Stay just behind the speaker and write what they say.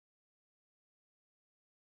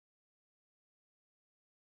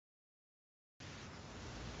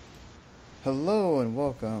Hello and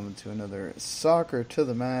welcome to another Soccer to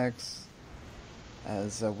the Max.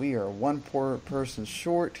 As we are one person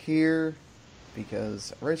short here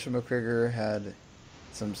because Rachael McGregor had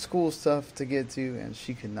some school stuff to get to and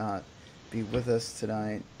she could not be with us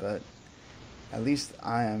tonight. But at least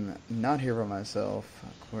I am not here by myself.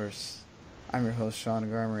 Of course, I'm your host Sean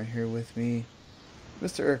Garmer, and here with me,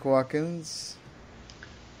 Mr. Erik Watkins.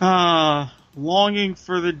 Longing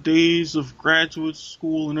for the days of graduate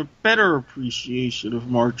school and a better appreciation of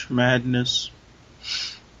March Madness.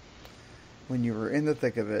 When you were in the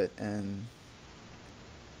thick of it and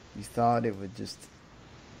you thought it would just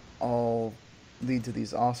all lead to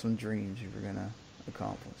these awesome dreams you were going to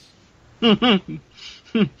accomplish.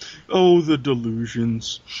 Oh, the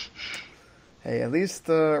delusions. Hey, at least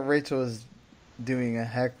Rachael is doing a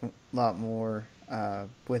heck lot more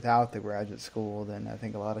without the graduate school than I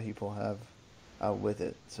think a lot of people have with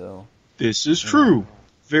it. So this is true.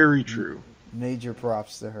 Very true. Major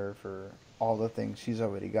props to her for all the things she's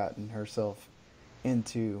already gotten herself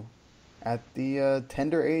into at the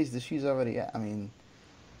tender age that she's already at. I mean,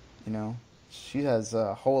 you know, she has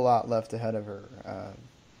a whole lot left ahead of her.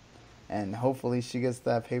 And hopefully she gets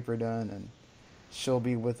that paper done and she'll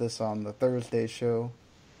be with us on the Thursday show,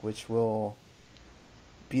 which will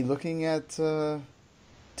be looking at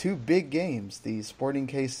two big games, the Sporting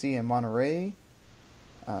KC and Monterrey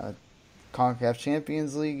CONCACAF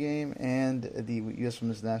Champions League game and the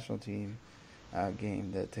USMNT national team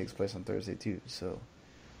game that takes place on Thursday too. So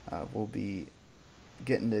we'll be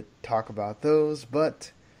getting to talk about those.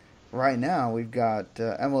 But right now we've got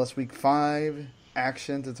MLS Week 5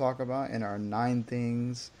 action to talk about in our 9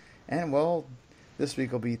 things. And well, this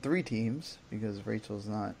week will be 3 teams because Rachel's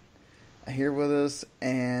not here with us.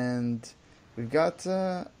 And we've got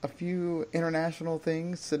a few international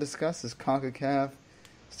things to discuss as CONCACAF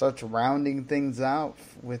starts rounding things out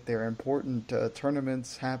with their important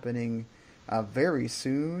tournaments happening very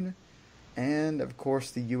soon. And, of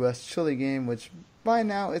course, the U.S.-Chile game, which by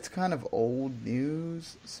now it's kind of old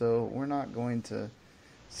news. So we're not going to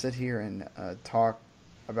sit here and talk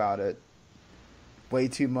about it way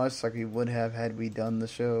too much like we would have had we done the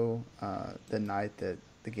show the night that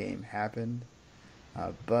the game happened.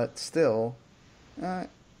 But still,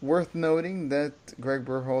 worth noting that Gregg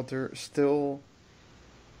Berhalter still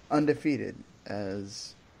undefeated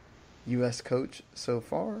as U.S. coach so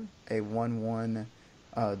far. A 1-1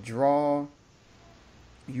 draw.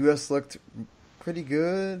 U.S. looked pretty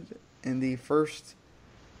good in the first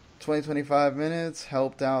 20-25 minutes.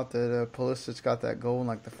 Helped out that Pulisic got that goal in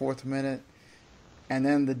like the 4th minute. And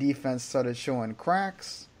then the defense started showing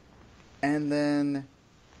cracks. And then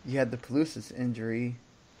you had the Pulisic injury.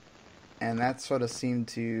 And that sort of seemed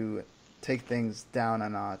to take things down a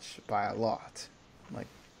notch by a lot. Like,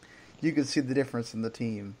 you could see the difference in the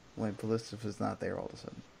team when Pulisic was not there all of a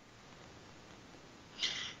sudden.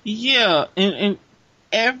 Yeah, and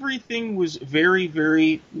everything was very,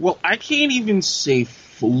 very, well, I can't even say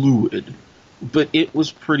fluid, but it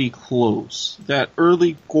was pretty close. That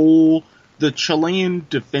early goal, the Chilean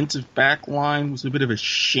defensive back line was a bit of a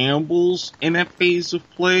shambles in that phase of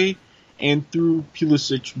play, and through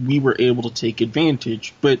Pulisic, we were able to take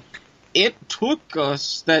advantage. But it took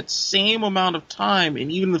us that same amount of time,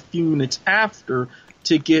 and even a few minutes after,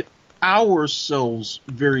 to get ourselves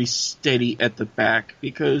very steady at the back,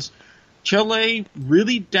 because Chile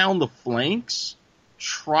really down the flanks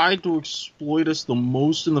tried to exploit us the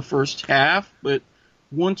most in the first half, but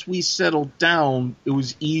once we settled down, it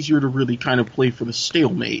was easier to really kind of play for the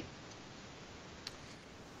stalemate.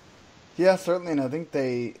 Yeah, certainly, and I think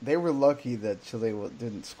they were lucky that Chile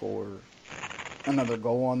didn't score another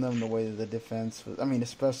goal on them the way that the defense was. I mean,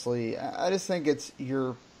 especially, I just think it's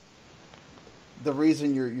the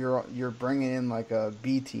reason you're bringing in like a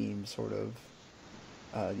B team sort of,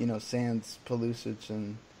 sans Pulisic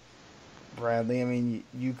and Bradley. I mean,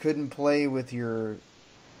 you couldn't play with your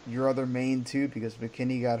other main two because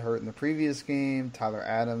McKinney got hurt in the previous game. Tyler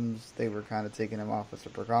Adams, they were kind of taking him off as a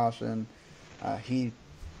precaution. He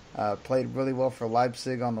played really well for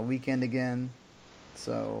Leipzig on the weekend again,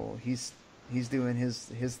 so he's doing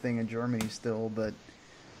his thing in Germany still. But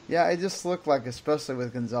yeah, it just looked like, especially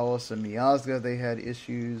with Gonzalez and Miazga, they had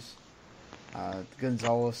issues.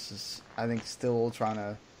 Gonzalez is, I think, still trying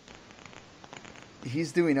to.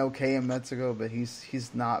 He's doing okay in Mexico, but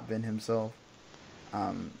he's not been himself.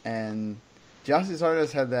 And José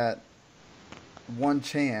Zardes had that one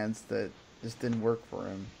chance that just didn't work for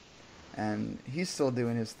him, and he's still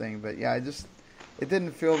doing his thing. But yeah, it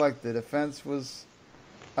didn't feel like the defense was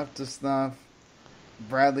up to snuff.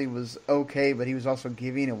 Bradley was okay, but he was also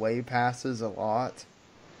giving away passes a lot.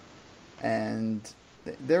 And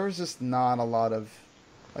there was just not a lot of,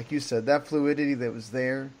 like you said, that fluidity that was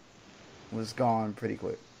there was gone pretty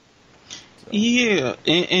quick. So. Yeah,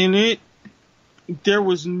 and there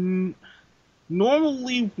was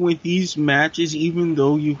normally with these matches, even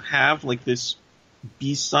though you have like this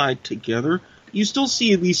B-side together, you still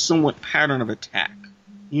see at least somewhat pattern of attack.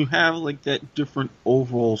 You have like that different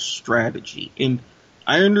overall strategy. And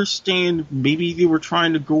I understand maybe they were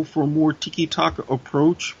trying to go for a more tiki-taka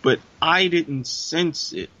approach, but I didn't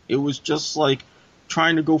sense it. It was just like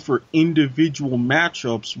trying to go for individual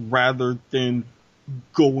matchups rather than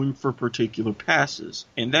going for particular passes.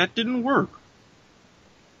 And that didn't work.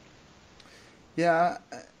 Yeah,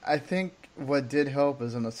 I think what did help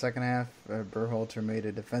is in the second half, Berhalter made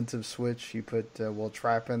a defensive switch. He put Will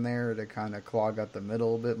Trapp in there to kind of clog up the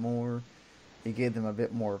middle a bit more. He gave them a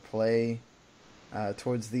bit more play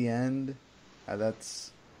towards the end.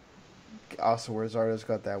 That's also where Zardo's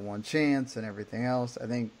got that one chance and everything else. I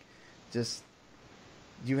think just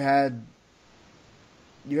you had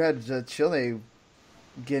Chile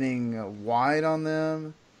getting wide on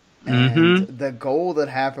them, and the goal that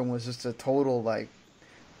happened was just a total like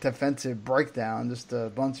defensive breakdown, just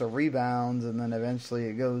a bunch of rebounds, and then eventually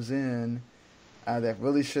it goes in. That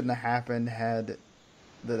really shouldn't have happened had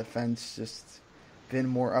the defense just been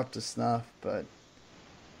more up to snuff. But,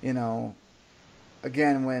 you know,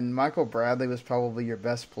 again, when Michael Bradley was probably your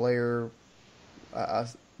best player,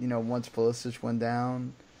 once Pulisic went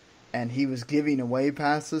down, and he was giving away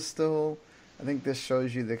passes still, I think this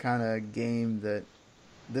shows you the kind of game that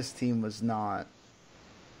this team was not.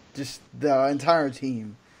 Just the entire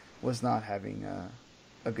team was not having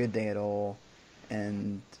a good day at all.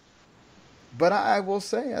 But I will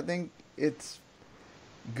say, I think it's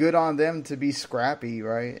good on them to be scrappy,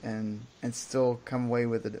 right, and still come away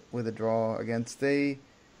with a draw against I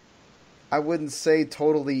wouldn't say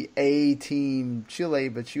totally A team Chile,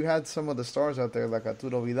 but you had some of the stars out there like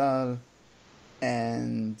Arturo Vidal,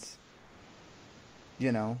 and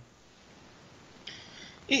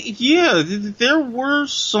Yeah, there were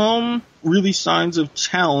some really signs of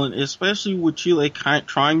talent, especially with Chile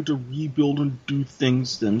trying to rebuild and do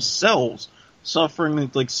things themselves, suffering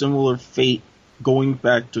like similar fate going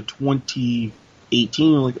back to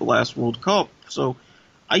 2018, like the last World Cup. So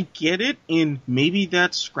I get it, and maybe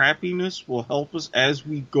that scrappiness will help us as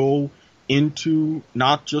we go into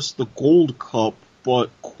not just the Gold Cup, but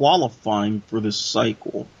qualifying for this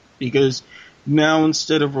cycle. Because now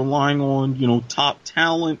instead of relying on, top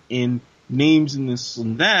talent and names and this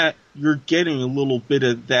and that, you're getting a little bit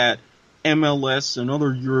of that MLS and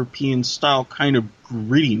other European style kind of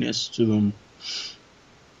grittiness to them.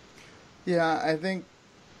 Yeah, I think,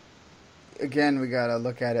 again, we got to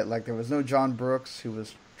look at it like there was no John Brooks, who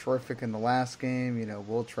was terrific in the last game.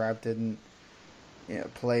 Will Trapp didn't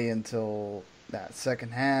play until that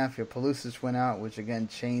second half. Pulisic went out, which, again,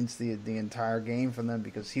 changed the entire game for them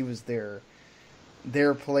because he was their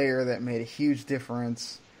player that made a huge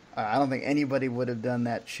difference. I don't think anybody would have done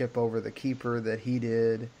that chip over the keeper that he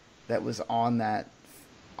did that was on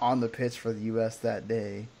the pitch for the U.S. that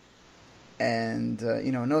day. And,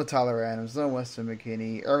 no Tyler Adams, no Weston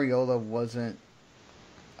McKennie. Areola wasn't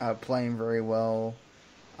playing very well.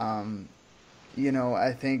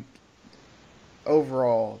 I think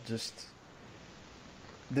overall just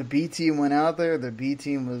the B team went out there. The B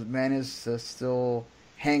team managed to still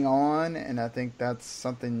hang on, and I think that's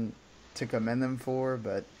something to commend them for.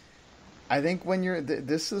 But I think when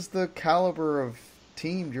this is the caliber of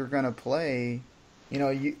team you're going to play.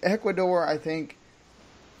 Ecuador, I think,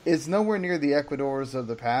 is nowhere near the Ecuadors of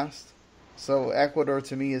the past. So Ecuador,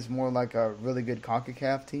 to me, is more like a really good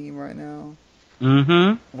CONCACAF team right now.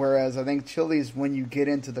 Whereas I think Chile's, when you get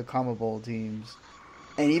into the CONMEBOL teams,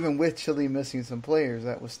 and even with Chile missing some players,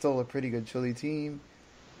 that was still a pretty good Chile team.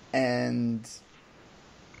 And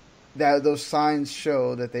those signs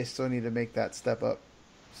show that they still need to make that step up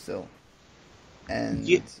still. And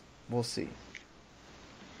we'll see.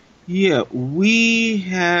 Yeah, we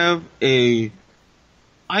have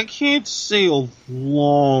I can't say a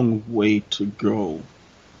long way to go,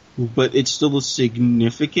 but it's still a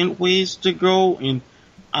significant ways to go, and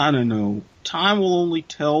I don't know. Time will only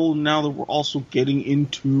tell now that we're also getting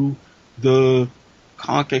into the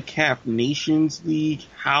CONCACAF Nations League,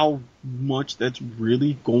 how much that's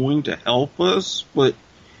really going to help us, but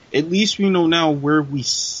at least we know now where we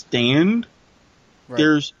stand. Right.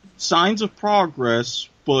 There's signs of progress,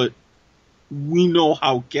 but we know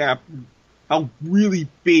how really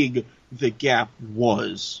big the gap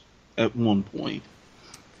was at one point.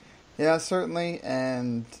 Yeah, certainly,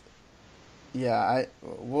 and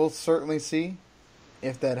we'll certainly see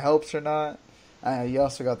if that helps or not. You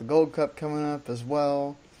also got the Gold Cup coming up as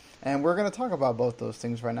well. And we're going to talk about both those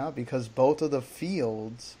things right now because both of the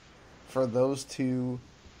fields for those two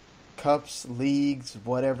cups, leagues,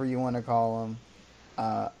 whatever you want to call them,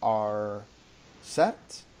 are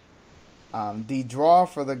set. The draw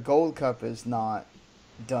for the Gold Cup is not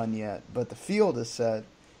done yet, but the field is set.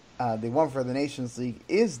 The one for the Nations League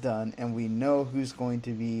is done, and we know who's going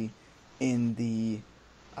to be in the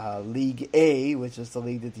League A, which is the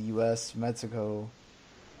league that the U.S., Mexico,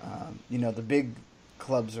 the big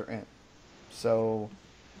clubs are in. So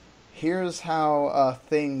here's how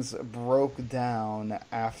things broke down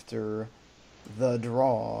after the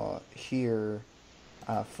draw here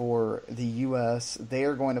for the U.S. They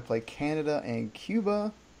are going to play Canada and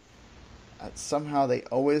Cuba. Somehow they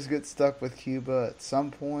always get stuck with Cuba at some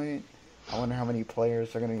point. I wonder how many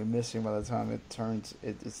players are going to be missing by the time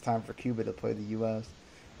it's time for Cuba to play the U.S.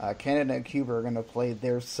 Canada and Cuba are going to play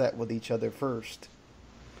their set with each other first.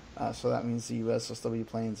 So that means the U.S. will still be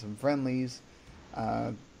playing some friendlies.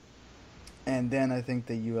 And then I think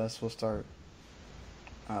the U.S. will start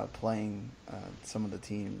playing some of the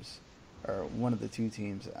teams, or one of the two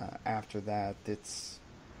teams after that. It's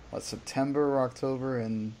September, October,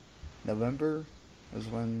 and November is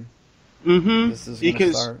when this is going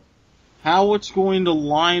to start. How it's going to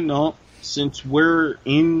line up, since we're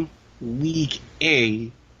in League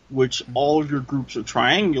A, which all your groups are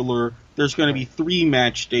triangular, there's going to be 3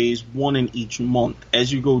 match days, 1 in each month.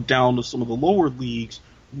 As you go down to some of the lower leagues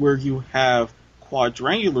where you have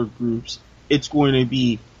quadrangular groups, it's going to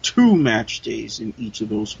be 2 match days in each of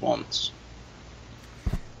those months.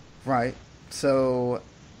 Right. So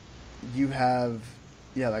you have,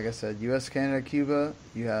 like I said, U.S., Canada, Cuba.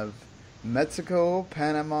 You have Mexico,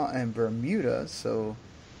 Panama, and Bermuda. So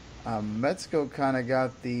Mexico kind of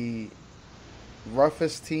got the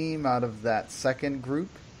roughest team out of that second group.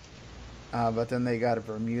 But then they got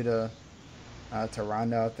Bermuda to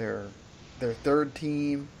round out their third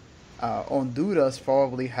team. Honduras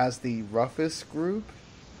probably has the roughest group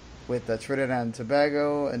with Trinidad and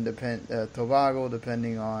Tobago and Tobago,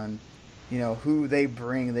 depending on who they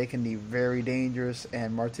bring. They can be very dangerous,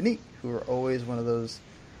 and Martinique, who are always one of those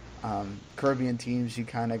Caribbean teams you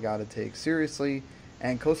kind of got to take seriously.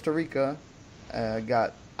 And Costa Rica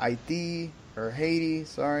got Haiti,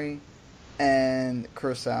 and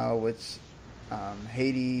Curacao, which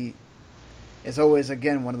Haiti is always,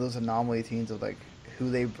 again, one of those anomaly teams of like who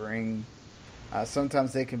they bring.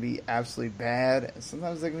 Sometimes they can be absolutely bad, and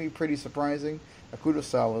sometimes they can be pretty surprising.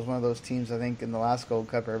 Curacao was one of those teams, I think, in the last Gold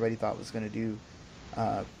Cup everybody thought was going to do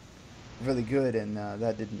really good, and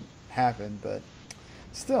that didn't happen. But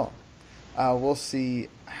still, we'll see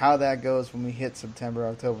how that goes when we hit September,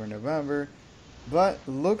 October, November. But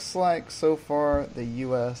looks like so far the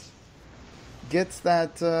U.S. gets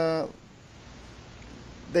that.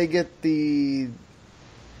 They get the,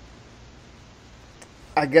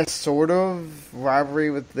 I guess, sort of rivalry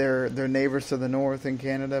with their neighbors to the north in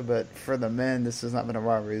Canada. But for the men, this has not been a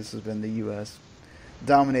rivalry. This has been the U.S.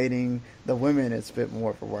 dominating. The women, it's a bit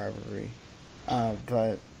more of a rivalry.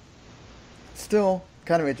 But still,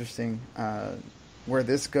 kind of interesting where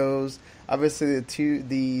this goes. Obviously,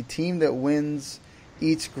 the team that wins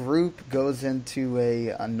each group goes into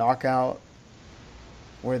a knockout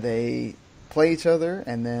where they play each other,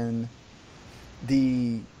 and then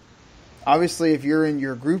obviously if you're in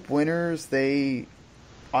your group winners, they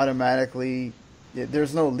automatically,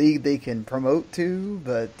 there's no league they can promote to,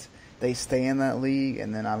 but they stay in that league,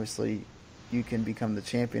 and then obviously you can become the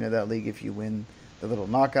champion of that league if you win the little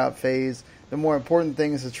knockout phase. The more important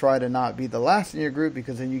thing is to try to not be the last in your group,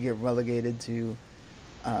 because then you get relegated to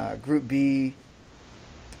Group B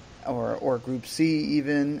or Group C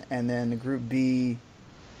even, and then Group B.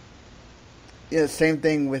 Yeah, same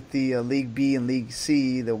thing with the League B and League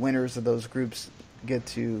C. The winners of those groups get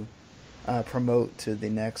to promote to the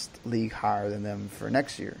next league higher than them for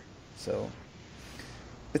next year. So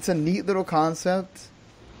it's a neat little concept.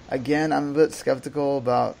 Again, I'm a bit skeptical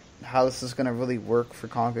about how this is going to really work for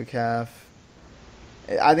CONCACAF.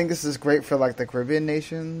 I think this is great for like the Caribbean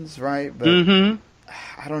nations, right? But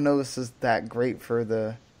I don't know if this is that great for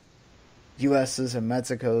the US's and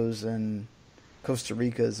Mexico's and Costa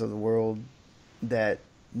Rica's of the world that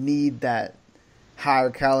need that higher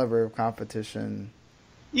caliber of competition.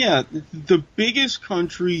 Yeah, the biggest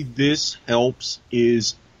country this helps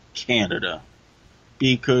is Canada,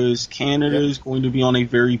 because Canada is going to be on a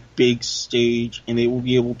very big stage, and they will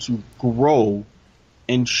be able to grow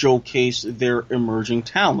and showcase their emerging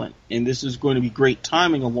talent. And this is going to be great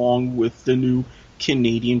timing along with the new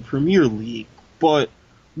Canadian Premier League. But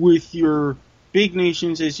with your big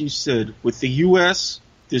nations, as you said, with the U.S.,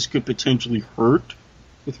 this could potentially hurt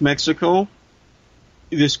with Mexico.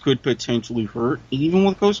 This could potentially hurt. Even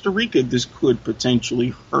with Costa Rica, this could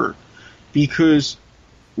potentially hurt. Because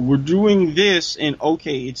we're doing this, and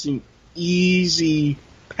okay, it's an easy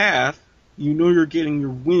path. You know you're getting your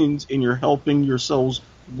wins, and you're helping yourselves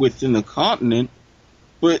within the continent.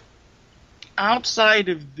 But outside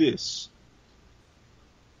of this,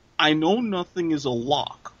 I know nothing is a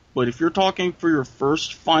lock. But if you're talking for your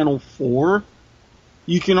first Final Four,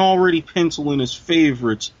 you can already pencil in as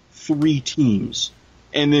favorites 3 teams.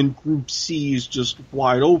 And then Group C is just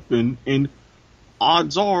wide open, and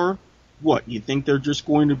odds are, what, you think they're just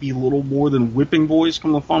going to be little more than whipping boys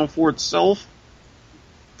come the Final Four itself?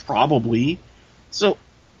 Probably. So,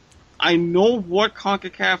 I know what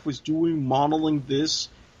CONCACAF was doing modeling this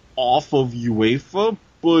off of UEFA,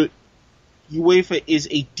 but UEFA is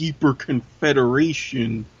a deeper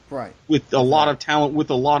confederation. Right. With a lot of talent, with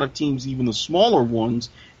a lot of teams, even the smaller ones,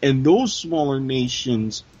 and those smaller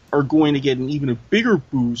nations are going to get an even a bigger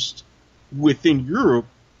boost within Europe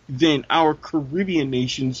than our Caribbean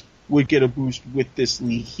nations would get a boost with this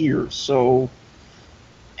league here. So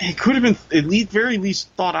it could have been at least, very least,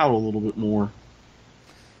 thought out a little bit more.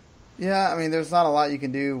 Yeah, I mean, there's not a lot you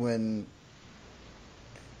can do when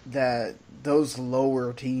those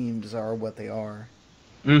lower teams are what they are.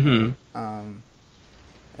 Mm-hmm.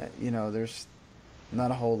 There's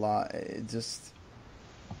not a whole lot. It just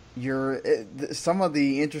some of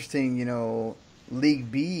the interesting,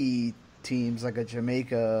 League B teams like a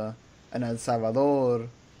Jamaica and El Salvador,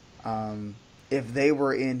 if they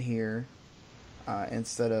were in here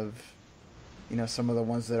instead of some of the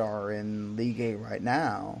ones that are in League A right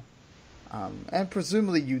now, and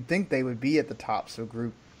presumably you'd think they would be at the tops of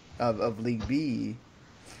group of League B.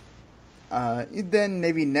 Then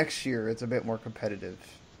maybe next year it's a bit more competitive.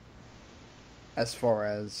 As far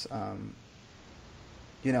as,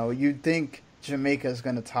 you'd think Jamaica is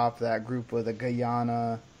going to top that group with a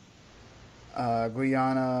Guyana,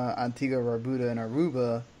 Antigua, Barbuda, and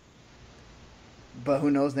Aruba. But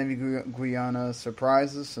who knows, maybe Guyana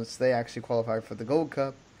surprises since they actually qualified for the Gold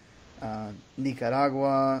Cup.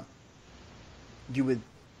 Nicaragua,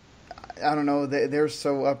 I don't know, they're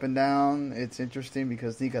so up and down. It's interesting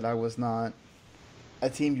because Nicaragua's not a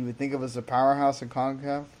team you would think of as a powerhouse in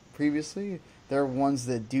CONCACAF previously. They're ones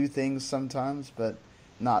that do things sometimes, but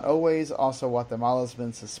not always. Also, Guatemala's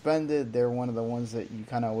been suspended. They're one of the ones that you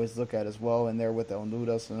kind of always look at as well, and they're with the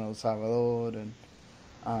Honduras and El Salvador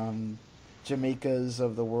and Jamaicas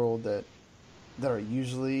of the world that are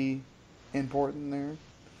usually important there.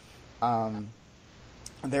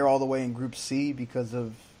 They're all the way in Group C because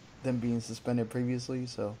of them being suspended previously,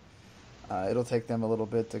 so it'll take them a little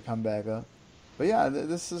bit to come back up. But yeah,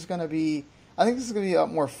 this is going to be, I think this is going to be a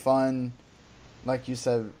lot more fun. Like you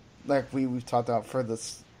said, like we've talked about for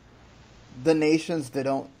the nations that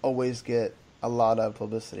don't always get a lot of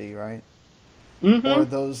publicity, right? Mm-hmm. Or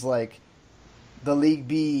those like the League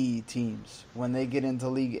B teams when they get into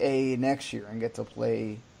League A next year and get to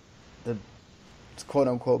play the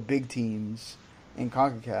quote-unquote big teams in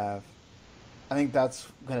CONCACAF. I think that's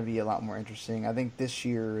going to be a lot more interesting. I think this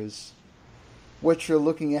year is what you're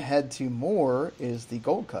looking ahead to more is the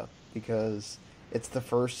Gold Cup because it's the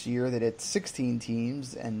first year that it's 16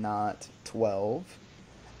 teams and not 12.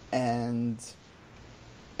 And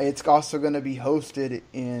it's also going to be hosted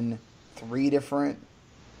in 3 different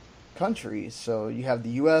countries. So you have the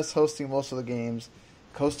U.S. hosting most of the games.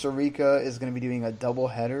 Costa Rica is going to be doing a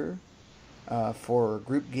doubleheader for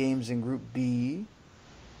group games in Group B.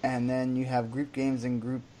 And then you have group games in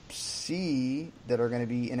Group C that are going to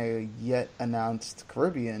be in a yet announced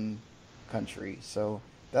Caribbean country. So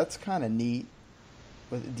that's kind of neat.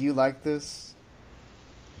 Do you like this?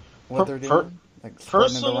 What they're doing? Like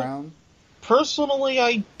spreading it around? Personally,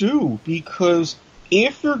 I do. Because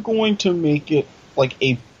if you're going to make it like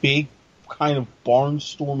a big kind of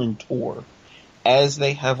barnstorming tour, as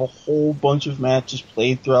they have a whole bunch of matches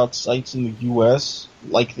played throughout sites in the U.S.,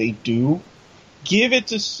 like they do, give it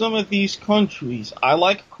to some of these countries. I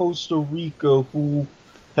like Costa Rica, who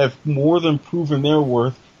have more than proven their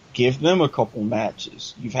worth. Give them a couple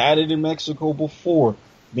matches. You've had it in Mexico before.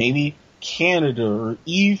 Maybe Canada, or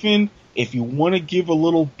even if you want to give a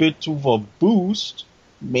little bit of a boost,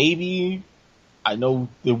 maybe, I know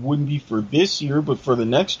it wouldn't be for this year, but for the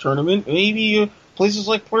next tournament, maybe places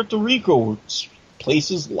like Puerto Rico, or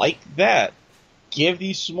places like that. Give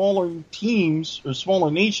these smaller teams, or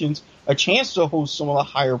smaller nations, a chance to host some of the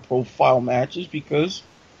higher profile matches because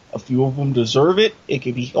a few of them deserve it. It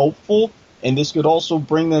could be helpful. And this could also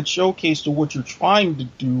bring that showcase to what you're trying to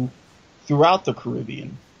do throughout the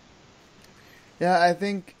Caribbean. Yeah, I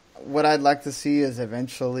think what I'd like to see is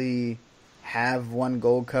eventually have one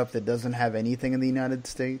Gold Cup that doesn't have anything in the United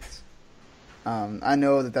States. I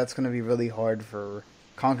know that that's going to be really hard for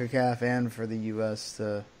CONCACAF and for the U.S.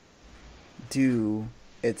 to do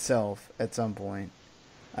itself at some point.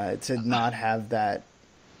 To not have that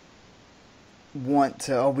want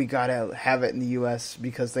to, we got to have it in the U.S.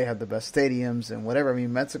 because they have the best stadiums and whatever. I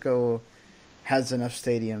mean, Mexico has enough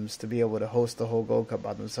stadiums to be able to host the whole Gold Cup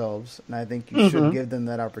by themselves, and I think you should give them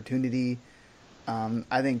that opportunity.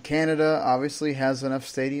 I think Canada obviously has enough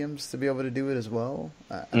stadiums to be able to do it as well.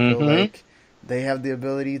 I feel like they have the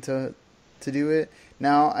ability to do it.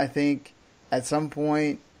 Now, I think at some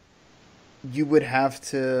point you would have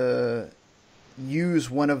to use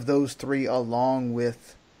one of those three along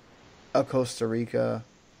with a Costa Rica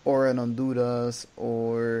or an Honduras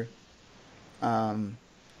or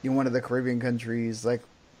one of the Caribbean countries,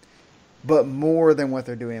 but more than what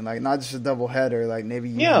they're doing, not just a double header. Maybe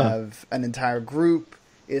you have an entire group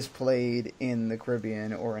is played in the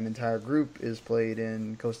Caribbean, or an entire group is played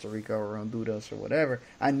in Costa Rica or Honduras or whatever.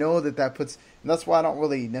 I know that puts, and that's why I don't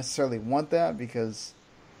really necessarily want that, because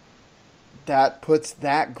that puts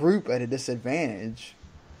that group at a disadvantage,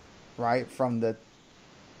 right? From the,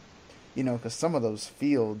 because some of those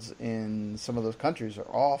fields in some of those countries are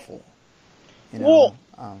awful. Well,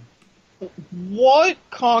 what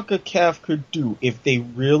CONCACAF could do if they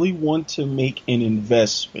really want to make an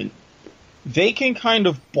investment, they can kind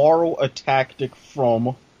of borrow a tactic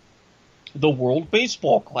from the World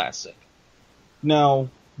Baseball Classic. Now,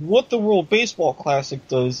 what the World Baseball Classic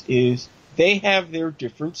does is they have their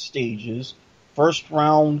different stages. First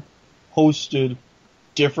round hosted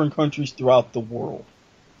different countries throughout the world.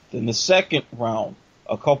 Then the second round,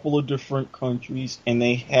 a couple of different countries, and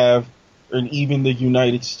they have, and even the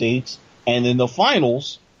United States, and then the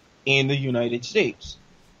finals in the United States.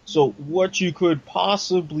 So what you could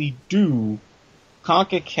possibly do,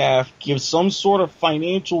 CONCACAF gives some sort of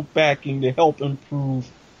financial backing to help improve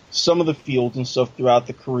some of the fields and stuff throughout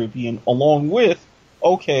the Caribbean, along with,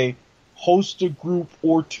 host a group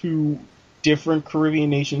or two different Caribbean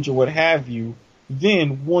nations or what have you.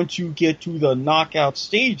 Then once you get to the knockout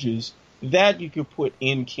stages, that you could put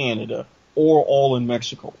in Canada, or all in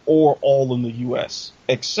Mexico, or all in the U.S.,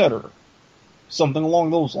 etc. Something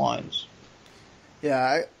along those lines.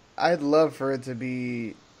 Yeah, I'd love for it to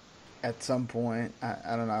be at some point.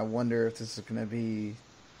 I don't know. I wonder if this is going to be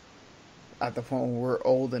at the point where we're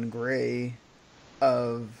old and gray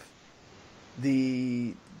of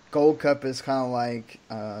the Gold Cup is kind of like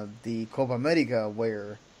the Copa America,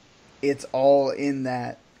 where it's all in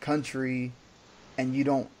that country and you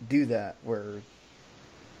don't do that, where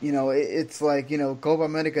it's like, Copa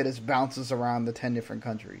America just bounces around the 10 different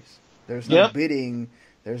countries. There's no bidding,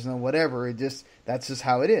 there's no whatever. That's just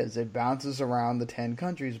how it is. It bounces around the 10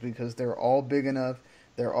 countries because they're all big enough.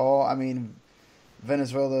 They're all,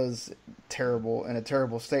 Venezuela's terrible, in a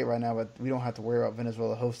terrible state right now, but we don't have to worry about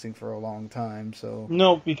Venezuela hosting for a long time. So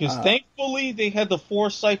no, because thankfully they had the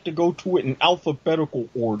foresight to go to it in alphabetical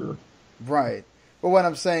order. Right. But what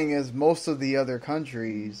I'm saying is most of the other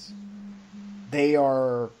countries, they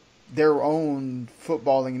are their own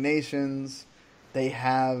footballing nations. They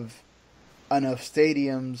have enough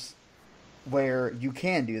stadiums where you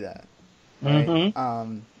can do that. Right?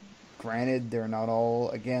 Granted, they're not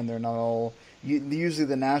all, usually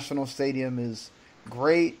the national stadium is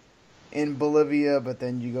great in Bolivia, but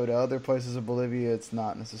then you go to other places of Bolivia, it's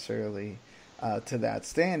not necessarily to that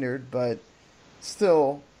standard, but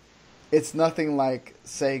still, it's nothing like,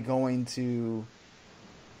 say, going to,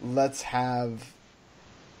 let's have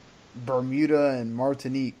Bermuda and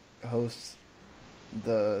Martinique host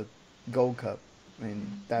the Gold Cup.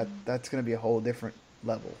 That's going to be a whole different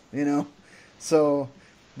level, So,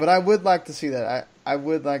 but I would like to see that. I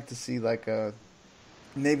would like to see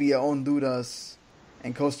maybe a Honduras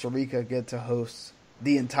and Costa Rica get to host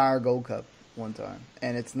the entire Gold Cup one time.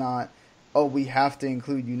 And it's not, we have to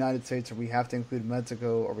include United States, or we have to include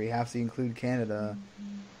Mexico, or we have to include Canada,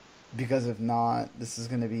 because if not, this is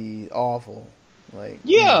going to be awful.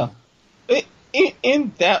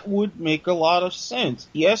 And that would make a lot of sense.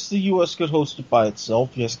 Yes, the U.S. could host it by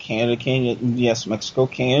itself. Yes, Canada can. Yes, Mexico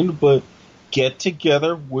can. But get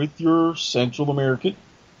together with your Central American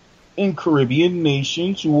and Caribbean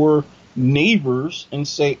nations who are neighbors and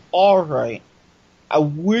say, all right,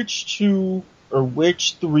 which two or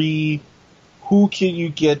which three, who can you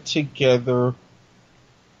get together?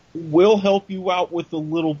 We'll help you out with a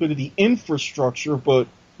little bit of the infrastructure, but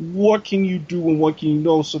what can you do and what can you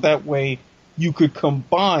know, so that way you could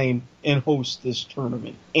combine and host this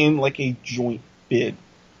tournament in a joint bid.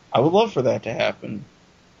 I would love for that to happen.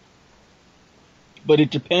 But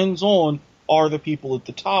it depends on, are the people at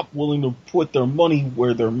the top willing to put their money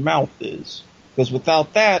where their mouth is? Because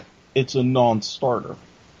without that, it's a non-starter.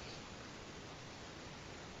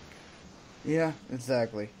 Yeah,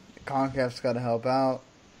 exactly. CONCACAF's got to help out.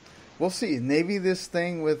 We'll see. Maybe this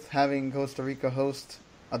thing with having Costa Rica host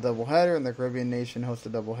a doubleheader and the Caribbean nation host a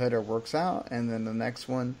doubleheader works out, and then the next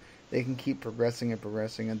one they can keep progressing and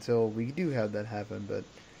progressing until we do have that happen. But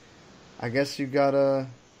I guess you gotta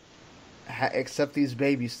accept these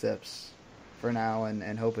baby steps for now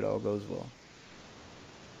and hope it all goes well.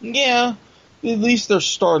 Yeah, at least they're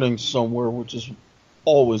starting somewhere, which is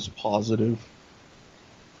always positive.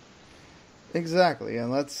 Exactly,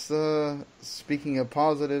 and let's, speaking of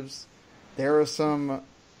positives, there are some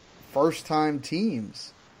first-time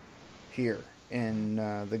teams here in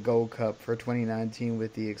the Gold Cup for 2019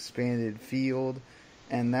 with the expanded field,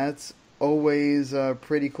 and that's always a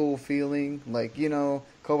pretty cool feeling. Like,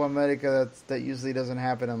 Copa America, that usually doesn't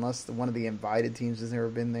happen unless one of the invited teams has never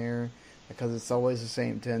been there, because it's always the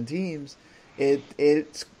same 10 teams.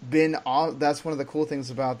 It's been all, that's one of the cool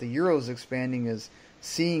things about the Euros expanding is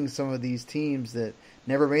seeing some of these teams that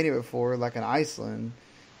never made it before, like in Iceland,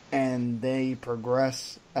 and they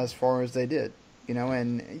progress as far as they did.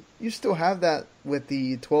 And you still have that with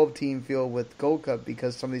the 12-team field with Gold Cup,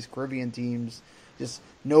 because some of these Caribbean teams, just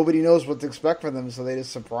nobody knows what to expect from them, so they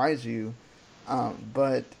just surprise you.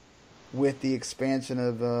 But with the expansion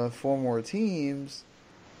of 4 more teams,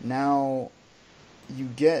 now you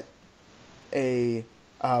get a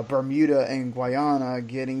Bermuda and Guyana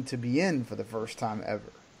getting to be in for the first time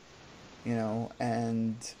ever.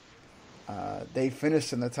 And they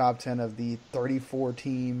finished in the top 10 of the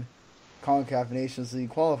 34-team CONCACAF Nations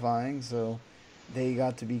League qualifying, so they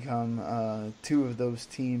got to become 2 of those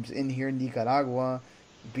teams in here. Nicaragua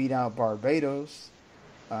beat out Barbados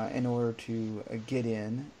in order to get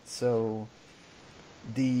in. So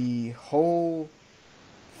the whole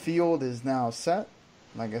field is now set.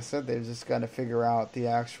 Like I said, they've just got to figure out the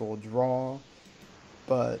actual draw,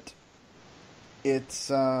 but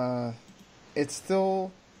it's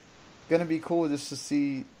still gonna be cool just to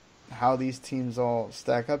see how these teams all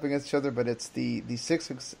stack up against each other. But it's the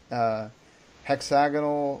 6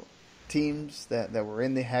 hexagonal teams that were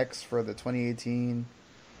in the hex for the 2018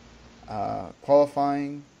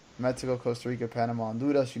 qualifying: Mexico, Costa Rica, Panama,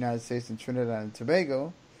 Honduras, United States, and Trinidad and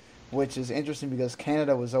Tobago. Which is interesting because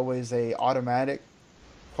Canada was always a automatic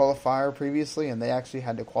qualifier previously, and they actually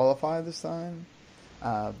had to qualify this time.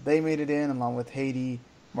 They made it in along with Haiti,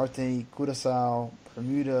 Martinique, Curaçao,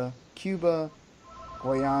 Bermuda, Cuba,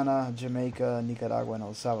 Guyana, Jamaica, Nicaragua, and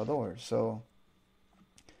El Salvador. So,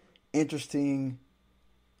 interesting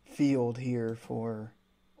field here for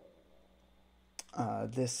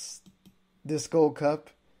this Gold Cup.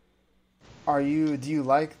 Do you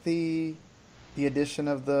like the addition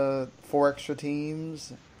of the 4 extra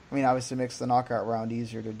teams? I mean, obviously it makes the knockout round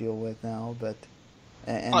easier to deal with now, but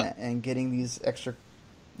and getting these extra,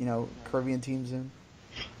 Caribbean teams in.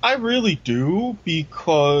 I really do,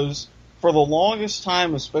 because for the longest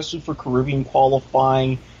time, especially for Caribbean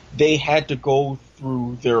qualifying, they had to go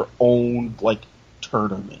through their own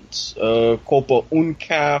tournaments, Copa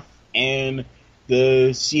UNCAF and the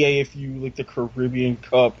CAFU, the Caribbean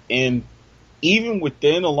Cup, and even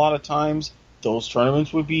within, a lot of times those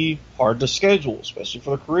tournaments would be hard to schedule, especially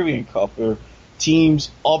for the Caribbean Cup, or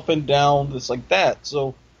teams up and down, just like that.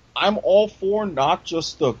 So I'm all for not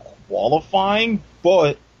just the qualifying,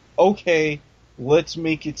 but okay, let's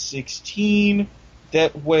make it 16.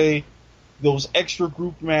 That way, those extra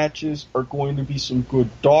group matches are going to be some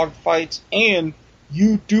good dogfights, and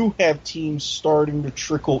you do have teams starting to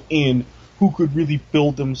trickle in who could really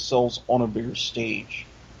build themselves on a bigger stage.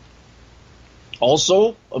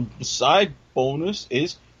 Also, a side bonus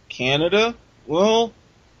is Canada. Well,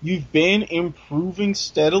 you've been improving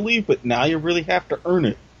steadily, but now you really have to earn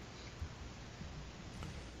it.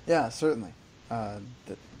 Yeah, certainly.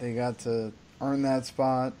 They got to earn that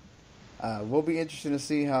spot. We'll be interested to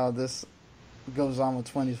see how this goes on with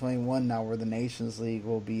 2021 now, where the Nations League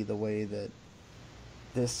will be the way that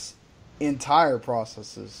this entire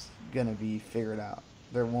process is going to be figured out.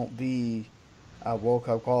 There won't be World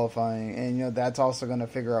Cup qualifying, and that's also going to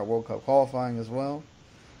figure out World Cup qualifying as well.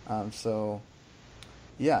 So,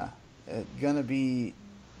 yeah, it's going to be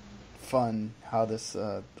fun how this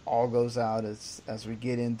all goes out as we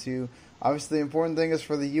get into. Obviously, the important thing is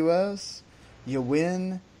for the U.S., you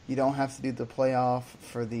win. You don't have to do the playoff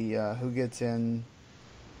for the who gets in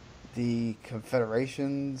the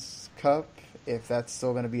Confederations Cup, if that's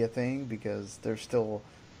still going to be a thing, because there's still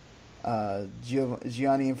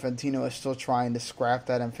Gianni Infantino is still trying to scrap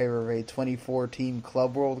that in favor of a 24-team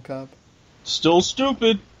Club World Cup. Still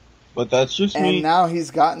stupid, but that's just And me. now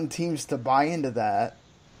he's gotten teams to buy into that.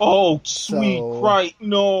 Oh, sweet So Christ,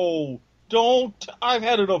 no. Don't. I've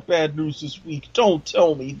had enough bad news this week. Don't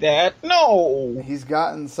tell me that. No. he's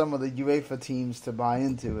gotten some of the UEFA teams to buy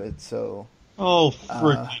into it. So Oh, uh,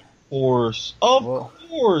 freaking course. Of well,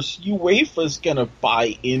 course. UEFA's gonna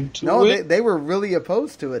buy into no, it. they were really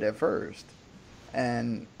opposed to it at first,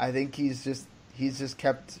 and I think he's just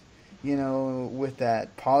kept, with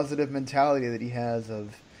that positive mentality that he has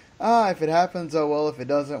of, if it happens, oh well, if it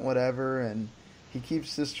doesn't, whatever, and he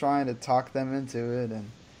keeps just trying to talk them into it,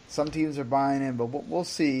 and some teams are buying in, but we'll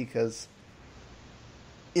see, because,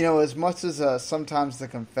 as much as sometimes the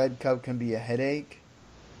Confed Cup can be a headache,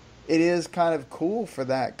 it is kind of cool for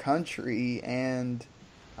that country, and,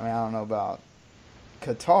 I mean, I don't know about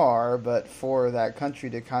Qatar, but for that country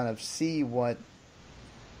to kind of see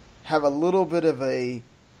have a little bit of a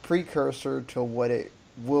precursor to what it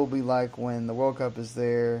will be like when the World Cup is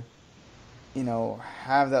there,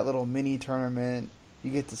 have that little mini tournament.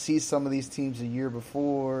 You get to see some of these teams a year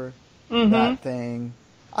before that thing.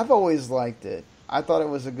 I've always liked it. I thought it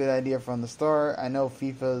was a good idea from the start. I know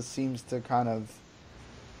FIFA seems to kind of,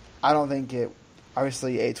 I don't think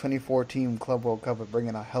obviously a 24-team Club World Cup would bring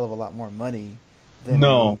in a hell of a lot more money than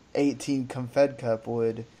No. a 18 Confed Cup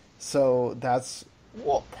would. So that's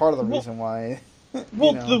part of the reason why.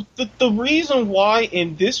 Well, the reason why,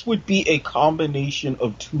 and this would be a combination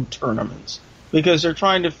of two tournaments, because they're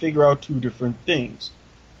trying to figure out two different things.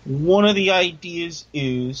 One of the ideas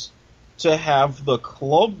is to have the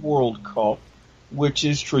Club World Cup, which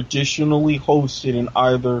is traditionally hosted in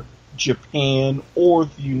either Japan or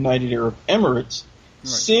the United Arab Emirates. Right.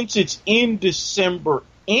 Since it's in December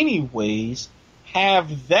anyways,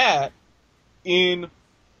 have that in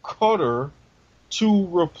Qatar to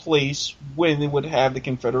replace when they would have the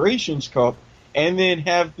Confederations Cup, and then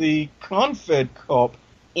have the Confed Cup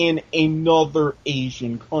in another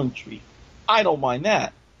Asian country. I don't mind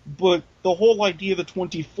that. But the whole idea of the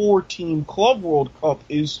 24-team Club World Cup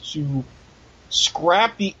is to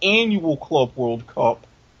scrap the annual Club World Cup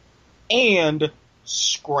and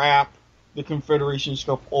scrap the Confederations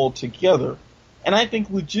Cup altogether. And I think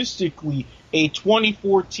logistically, a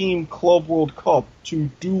 24-team Club World Cup, to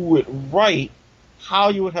do it right, how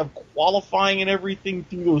you would have qualifying and everything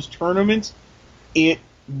through those tournaments, it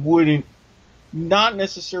wouldn't not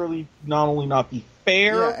only not be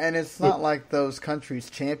fair. Yeah, and it's not like those countries'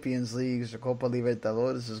 Champions Leagues or Copa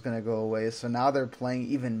Libertadores is going to go away. So now they're playing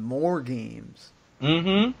even more games.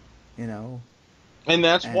 Mm-hmm. And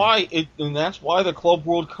that's why the Club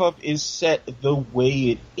World Cup is set the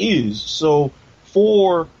way it is. So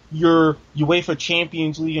for your UEFA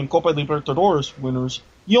Champions League and Copa Libertadores winners,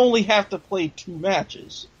 you only have to play 2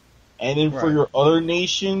 matches. And then for your other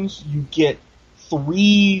nations, you get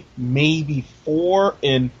 3, maybe 4,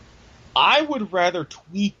 and I would rather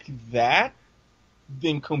tweak that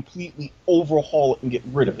than completely overhaul it and get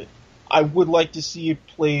rid of it. I would like to see it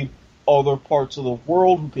played other parts of the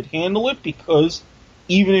world who could handle it, because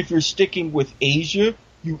even if you're sticking with Asia,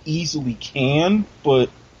 you easily can, but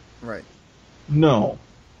no.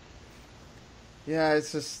 Yeah,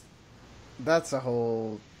 it's just, that's a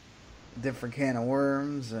whole different can of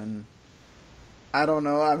worms, and I don't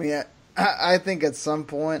know. I mean, I think at some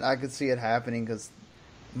point I could see it happening, because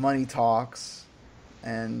money talks,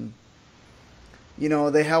 and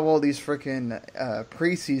they have all these freaking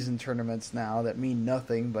preseason tournaments now that mean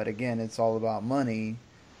nothing, but again, it's all about money.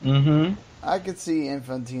 Mm-hmm. I could see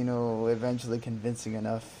Infantino eventually convincing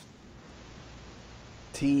enough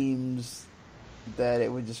teams that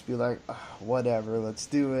it would just be like, whatever, let's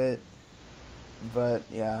do it. But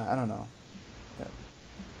yeah, I don't know.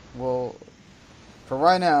 Well, for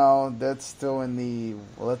right now, that's still in the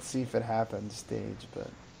let's see if it happens stage, but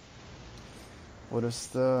we'll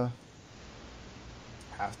just have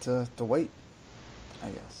to wait, I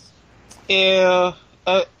guess. Yeah,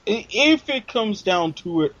 if it comes down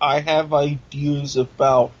to it, I have ideas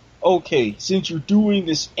about, okay, since you're doing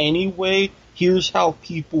this anyway, here's how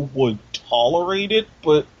people would tolerate it,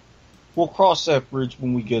 but we'll cross that bridge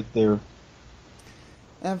when we get there.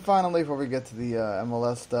 And finally, before we get to the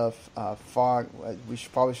MLS stuff, Fox,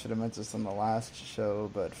 probably should have mentioned this on the last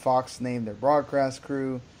show, but Fox named their broadcast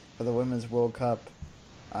crew for the Women's World Cup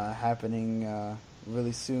happening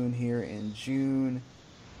really soon here in June.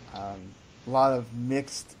 A lot of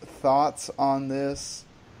mixed thoughts on this.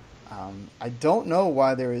 I don't know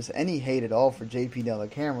why there is any hate at all for JP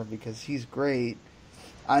Dellacamera, because he's great.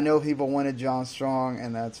 I know people wanted John Strong,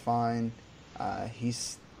 and that's fine.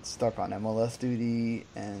 He's stuck on MLS duty,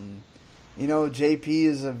 and JP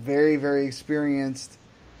is a very, very experienced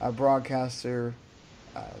broadcaster.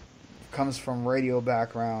 comes from radio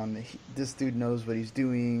background. This dude knows what he's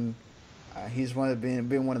doing. He's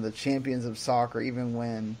been one of the champions of soccer, even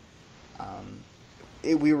when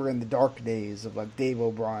we were in the dark days of like Dave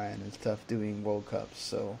O'Brien and stuff doing World Cups.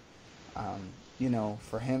 So,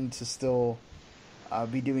 for him to still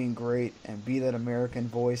be doing great and be that American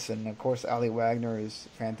voice, and of course Ali Wagner is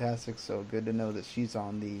fantastic. So good to know that she's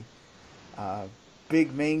on the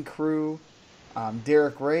big main crew.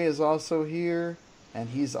 Derek Ray is also here, and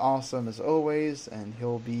he's awesome as always, and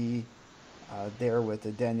he'll be there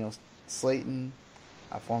with Daniel Slayton,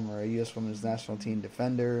 a former U.S. Women's National Team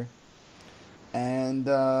defender. And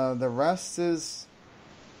the rest is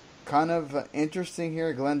kind of interesting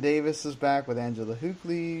here. Glenn Davis is back with Angela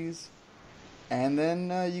Hookleys. And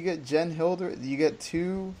then you get Jen Hildreth. You get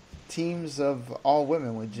two teams of all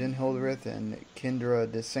women with Jen Hildreth and Kendra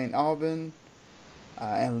de St. Aubin,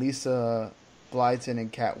 and Lisa Blyton and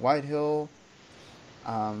Kat Whitehill.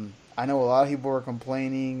 I know a lot of people are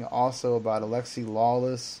complaining also about Alexi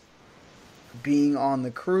Lawless being on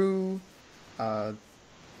the crew,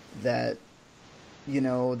 that,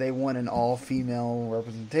 they want an all-female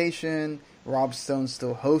representation. Rob Stone's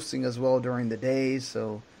still hosting as well during the day,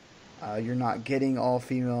 so you're not getting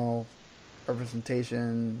all-female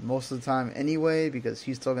representation most of the time anyway, because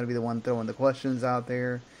he's still going to be the one throwing the questions out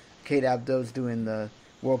there. Kate Abdo's doing the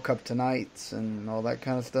World Cup Tonights and all that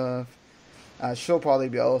kind of stuff. She'll probably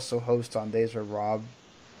be also host on days where Rob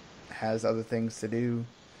has other things to do.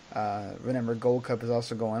 Remember, Gold Cup is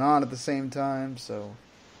also going on at the same time, so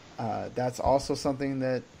that's also something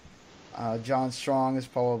that John Strong is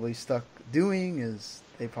probably stuck doing, is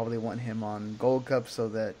they probably want him on Gold Cup so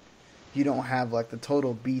that you don't have like the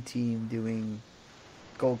total B team doing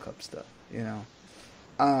Gold Cup stuff,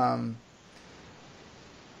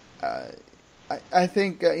 I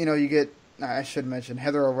think, you get, I should mention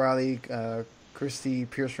Heather O'Reilly, Christy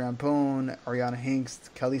Pierce-Rampone, Ariana Hinks,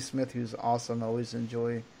 Kelly Smith, who's awesome. I always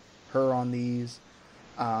enjoy her on these.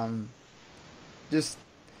 Just,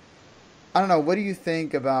 I don't know, what do you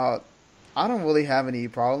think about, I don't really have any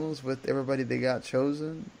problems with everybody that got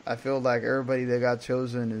chosen. I feel like everybody that got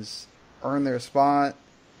chosen has earned their spot.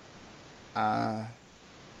 What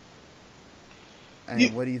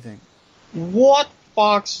do you think? What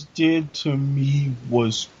Fox did to me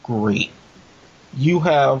was great. You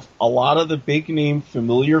have a lot of the big name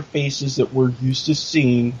familiar faces that we're used to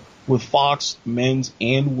seeing with Fox men's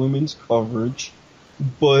and women's coverage,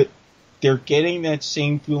 but they're getting that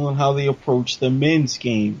same feeling how they approach the men's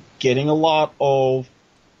game, getting a lot of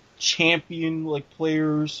champion like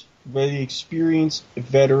players, very experienced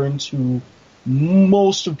veterans who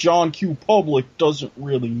most of John Q public doesn't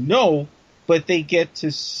really know, but they get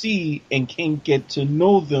to see and can get to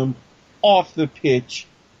know them off the pitch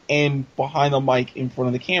and behind the mic in front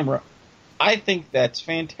of the camera. I think that's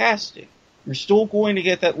fantastic. You're still going to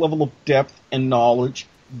get that level of depth and knowledge,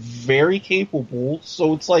 very capable,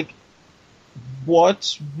 so it's like,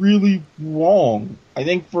 what's really wrong? I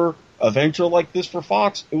think for a venture like this for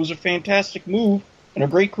Fox, it was a fantastic move and a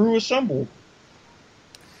great crew assembled.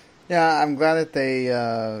 Yeah, I'm glad that they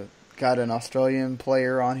got an Australian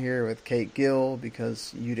player on here with Kate Gill,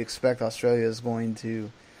 because you'd expect Australia is going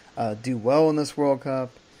to do well in this World Cup.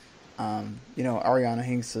 Ariana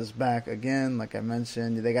Hinks is back again, like I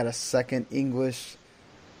mentioned. They got a second English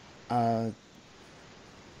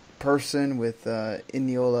person with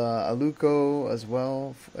Iniola Aluko as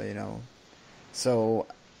well, So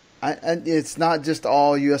it's not just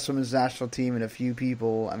all U.S. Women's National Team and a few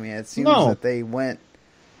people. I mean, it seems that they went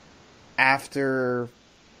after...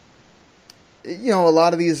 a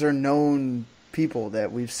lot of these are known people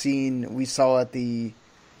that we saw at the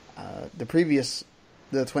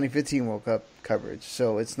 2015 World Cup coverage.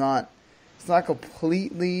 So it's not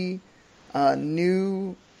completely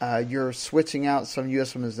new. You're switching out some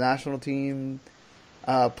U.S. Women's National Team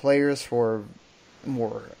players for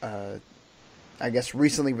more,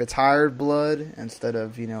 recently retired blood instead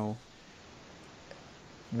of,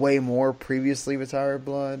 way more previously retired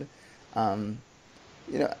blood. I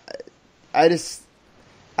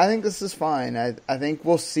think this is fine. I think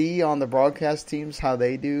we'll see on the broadcast teams how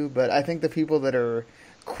they do, but I think the people that are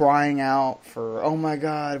crying out for, oh my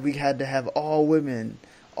God, we had to have all women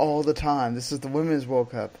all the time. This is the Women's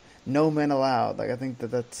World Cup. No men allowed. I think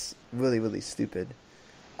that's really, really stupid.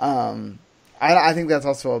 I think that's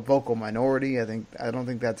also a vocal minority. I don't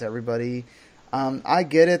think that's everybody. I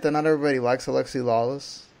get it that not everybody likes Alexi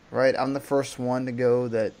Lawless, right? I'm the first one to go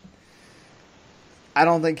that I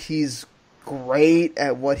don't think he's great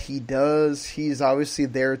at what he does. He's obviously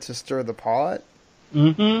there to stir the pot.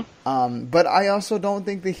 Mm-hmm. But I also don't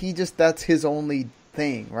think that that's his only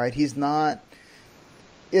thing, right? He's not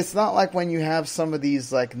it's not like when you have some of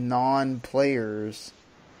these like non-players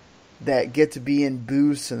that get to be in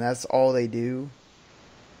booths and that's all they do.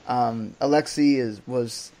 Alexi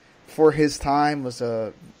was for his time was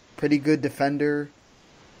a pretty good defender.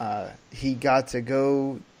 He got to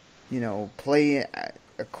go, play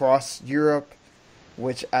across Europe,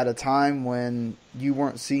 which at a time when you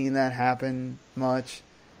weren't seeing that happen much.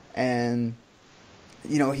 And,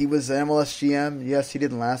 he was an MLS GM. Yes, he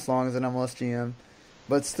didn't last long as an MLS GM.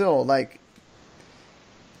 But still, like,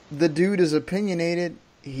 the dude is opinionated.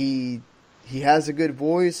 He has a good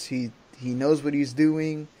voice. He knows what he's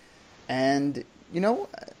doing. And,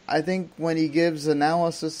 I think when he gives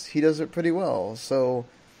analysis, he does it pretty well. So,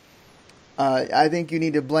 I think you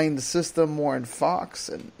need to blame the system more in Fox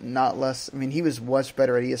and not less. I mean, he was much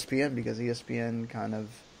better at ESPN because ESPN kind of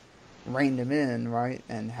reined him in, right,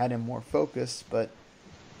 and had him more focused. But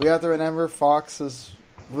we have to remember Fox is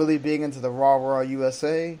really big into the Raw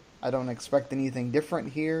USA. I don't expect anything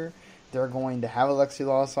different here. They're going to have Alexi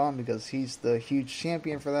Lalas on because he's the huge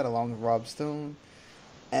champion for that, along with Rob Stone.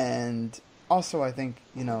 And also, I think,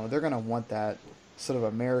 they're going to want that sort of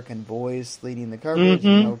American voice leading the coverage.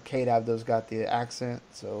 Kate Abdo's got the accent,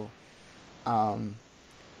 so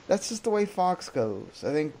that's just the way Fox goes.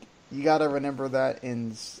 I think you got to remember that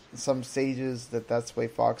in some stages that's the way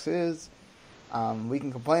Fox is. We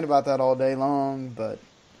can complain about that all day long, but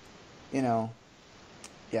yeah.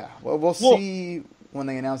 Well, we'll see when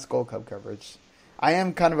they announce Gold Cup coverage. I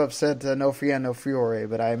am kind of upset no Fria, no Fiore,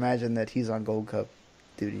 but I imagine that he's on Gold Cup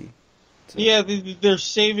duty. So. Yeah, they're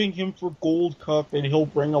saving him for Gold Cup, and he'll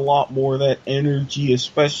bring a lot more of that energy,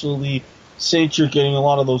 especially since you're getting a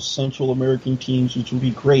lot of those Central American teams, which would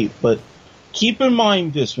be great. But keep in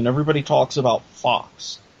mind this, when everybody talks about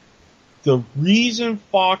Fox, the reason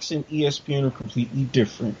Fox and ESPN are completely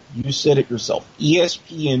different, you said it yourself.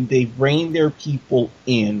 ESPN, they rein their people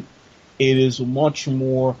in. It is much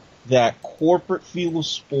more that corporate feel of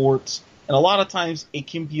sports, and a lot of times it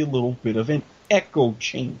can be a little bit of an echo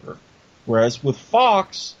chamber. Whereas with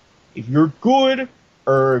Fox, if you're good,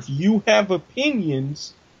 or if you have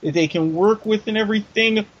opinions that they can work with and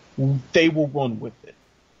everything, they will run with it.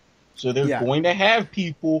 So they're going to have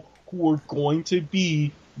people who are going to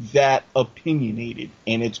be that opinionated.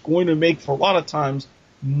 And it's going to make, for a lot of times,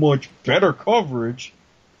 much better coverage,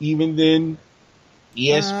 even than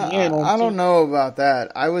ESPN. I don't know about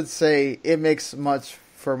that. I would say it makes much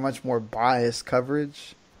more biased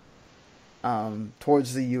coverage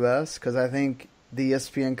towards the U.S. because I think the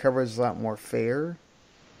ESPN coverage is a lot more fair.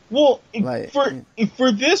 Well,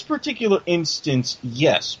 for this particular instance,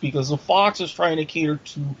 yes, because the Fox is trying to cater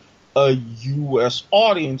to a U.S.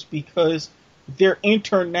 audience because their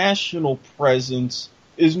international presence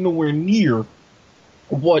is nowhere near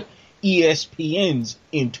what ESPN's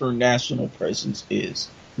international presence is.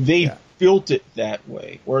 They built it that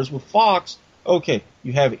way. Whereas with Fox, okay,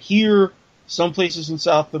 you have it here, some places in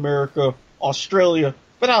South America, Australia,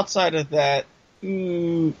 but outside of that,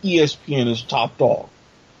 ESPN is top dog.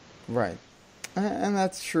 Right. And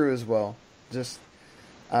that's true as well. Just,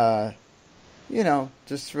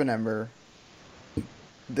 just remember,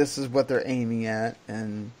 this is what they're aiming at,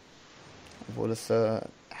 and we'll just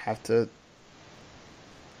have to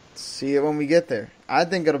see it when we get there. I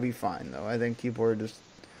think it'll be fine, though. I think people are just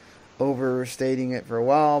overstating it for a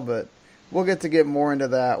while, but we'll get more into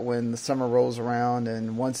that when the summer rolls around,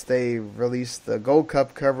 and once they release the Gold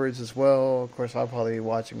Cup coverage as well. Of course, I'll probably be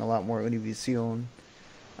watching a lot more Univision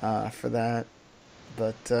for that,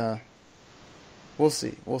 but we'll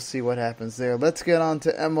see. We'll see what happens there. Let's get on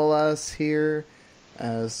to MLS here,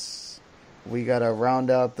 as we got to round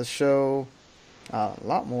out the show. A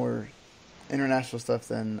lot more international stuff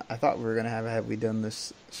than I thought we were going to have had we done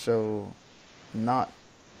this show not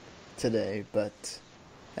today, but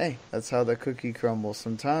hey, that's how the cookie crumbles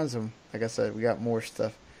sometimes. And like I said, we got more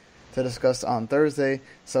stuff to discuss on Thursday.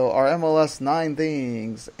 So our MLS 9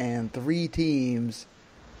 things and 3 teams.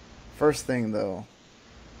 First thing, though,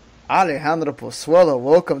 Alejandro Pozuelo,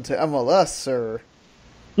 welcome to MLS, sir.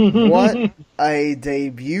 What a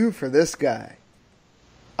debut for this guy.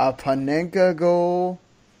 A Panenka goal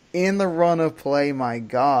in the run of play. My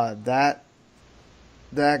God, that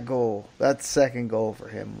goal, that second goal for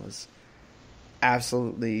him was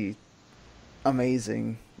absolutely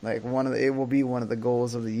amazing. Like it will be one of the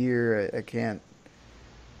goals of the year. I can't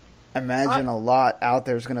imagine a lot out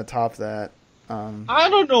there is going to top that. I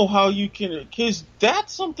don't know how you can, because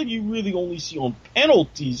that's something you really only see on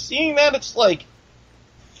penalties. Seeing that, it's like,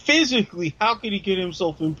 physically, how could he get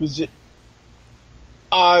himself in position?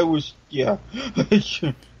 Yeah, I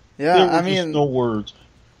mean, just no words.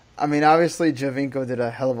 I mean, obviously, Javinko did a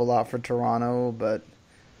hell of a lot for Toronto, but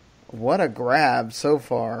what a grab so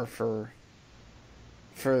far for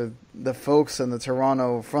the folks in the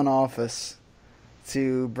Toronto front office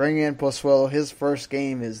to bring in Pozuelo. His first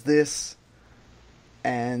game is this,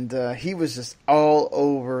 and he was just all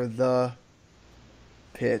over the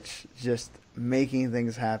pitch, just making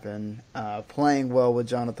things happen, playing well with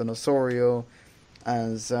Jonathan Osorio.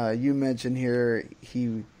 As you mentioned here,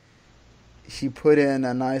 he put in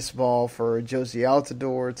a nice ball for Josie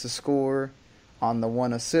Altidore to score on the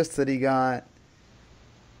one assist that he got.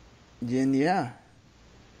 And yeah.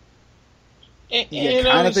 You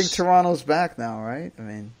kind of think Toronto's back now, right? I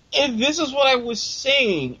mean, and this is what I was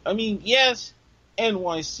saying. I mean, yes,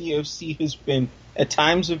 NYCFC has been at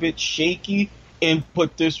times a bit shaky,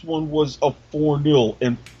 but this one was a 4-0,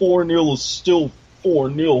 and 4-0 is still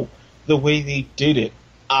 4-0 the way they did it.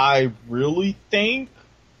 I really think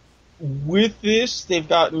with this, they've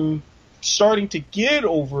starting to get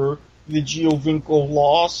over the Giovinco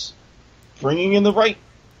loss, bringing in the right.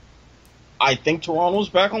 I think Toronto's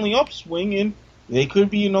back on the upswing, and they could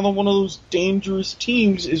be another one of those dangerous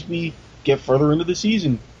teams as we get further into the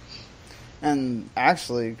season. And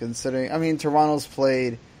actually, considering, I mean, Toronto's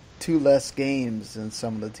played 2 less games than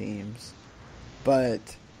some of the teams, but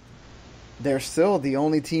they're still the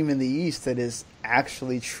only team in the East that is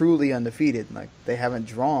actually truly undefeated. Like, they haven't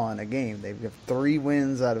drawn a game. They've got 3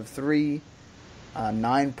 wins out of 3,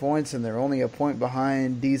 9 points, and they're only a point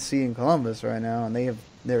behind DC and Columbus right now, and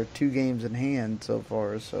they're 2 games in hand so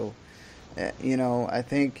far. So, I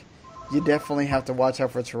think you definitely have to watch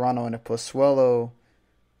out for Toronto, and if Pozuelo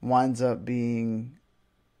winds up being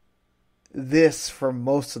this for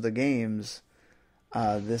most of the games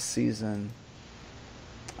this season,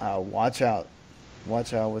 watch out.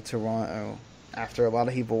 Watch out with Toronto. After a lot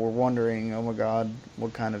of people were wondering, oh my God,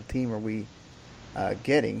 what kind of team are we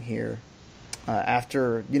getting here?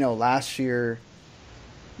 After, last year,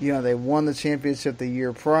 they won the championship the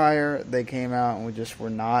year prior. They came out and we just were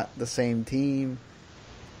not the same team.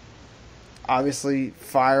 Obviously,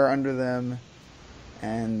 fire under them.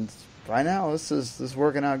 And right now, this is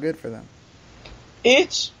working out good for them.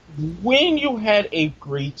 It's when you had a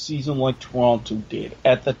great season like Toronto did.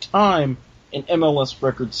 At the time, an MLS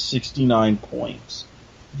record 69 points.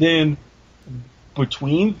 Then,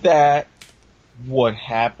 between that, what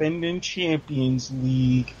happened in Champions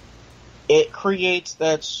League, it creates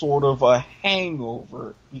that sort of a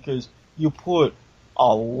hangover because you put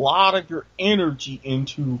a lot of your energy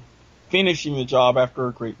into finishing the job after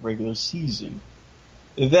a great regular season.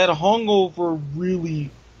 That hangover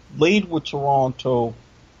really laid with Toronto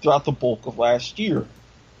throughout the bulk of last year.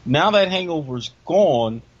 Now that hangover's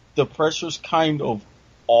gone, the pressure's kind of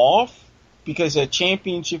off because that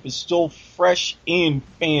championship is still fresh in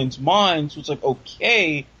fans' minds. So it's like,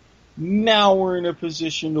 okay, now we're in a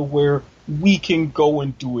position to where we can go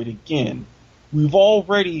and do it again. We've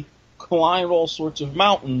already climbed all sorts of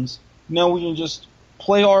mountains. Now we can just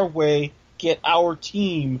play our way, get our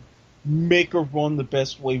team, make a run the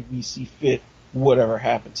best way we see fit. Whatever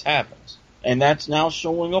happens, happens. And that's now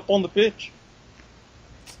showing up on the pitch.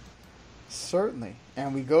 Certainly.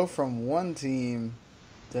 And we go from one team,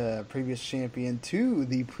 the previous champion, to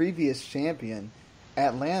the previous champion,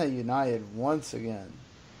 Atlanta United, once again.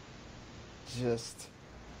 Just,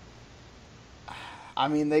 I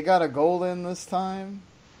mean, they got a goal in this time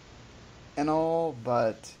and all,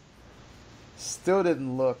 but still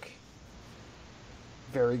didn't look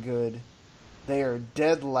very good. They are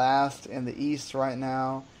dead last in the East right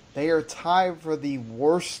now. They are tied for the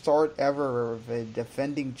worst start ever of a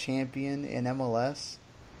defending champion in MLS.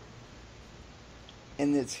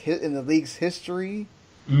 In the league's history,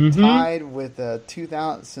 tied with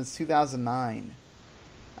 2000 since 2009.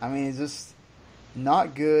 I mean, it's just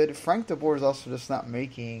not good. Frank de Boer is also just not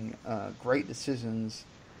making great decisions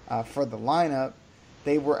for the lineup.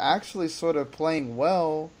 They were actually sort of playing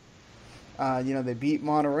well. They beat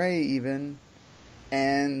Monterrey even.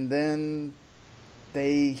 And then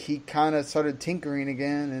he kind of started tinkering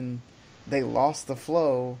again, and they lost the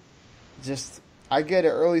flow. Just, I get it,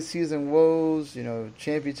 early season woes,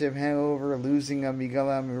 championship hangover, losing a Miguel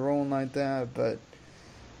Almiron like that. But,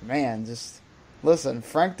 man, just, listen,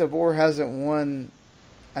 Frank de Boer hasn't won,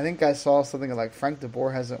 I think I saw something like Frank de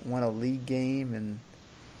Boer hasn't won a league game. And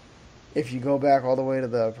if you go back all the way to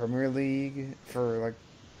the Premier League for, like,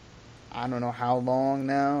 I don't know how long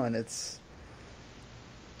now, and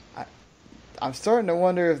I'm starting to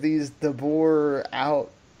wonder if these De Boer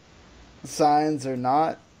out signs are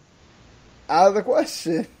not out of the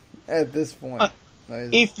question at this point.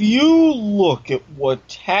 If you look at what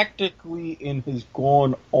tactically has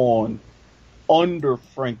gone on under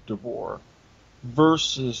Frank de Boer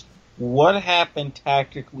versus what happened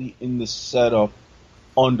tactically in the setup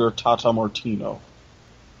under Tata Martino.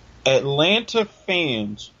 Atlanta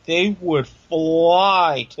fans, they would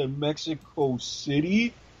fly to Mexico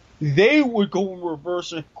City. They would go in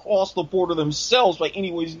reverse and cross the border themselves by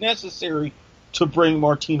any ways necessary to bring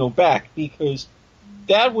Martino back, because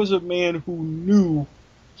that was a man who knew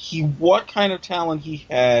what kind of talent he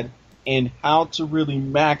had and how to really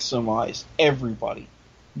maximize everybody.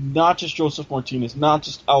 Not just Joseph Martinez, not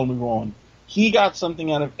just Almiron. He got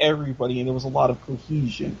something out of everybody, and there was a lot of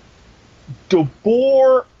cohesion. De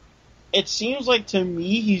Boer, it seems like to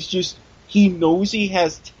me he knows he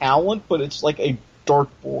has talent, but it's like a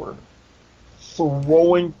dartboard,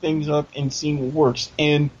 throwing things up and seeing what works.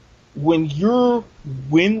 And when you're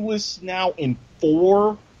winless now in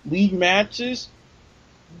 4 league matches,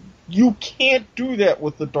 you can't do that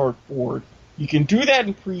with the dartboard. You can do that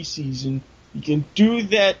in preseason, you can do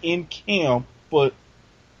that in camp, but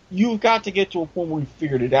you've got to get to a point where you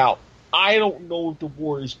figured it out. I don't know if De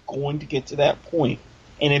Boer is going to get to that point.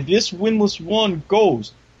 And if this winless run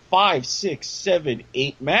goes 5, 6, 7,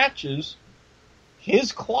 8 matches,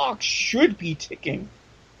 his clock should be ticking.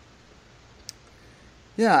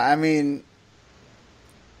 Yeah, I mean,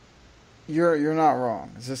 you're not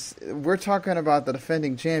wrong. It's just, we're talking about the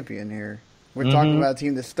defending champion here. We're talking about a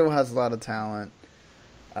team that still has a lot of talent.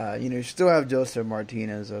 You still have Joseph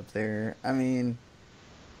Martinez up there. I mean,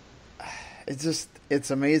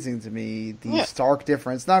 it's amazing to me, the stark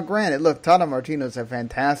difference. Now, granted, look, Tata Martino's a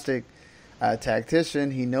fantastic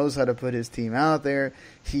tactician. He knows how to put his team out there.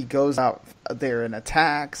 He goes out there and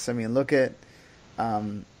attacks. I mean, look at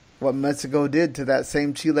what Mexico did to that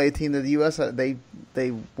same Chile team that the U.S. They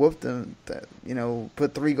whooped them,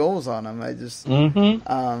 put 3 goals on them. I just,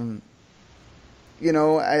 I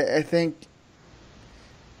think,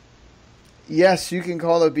 yes, you can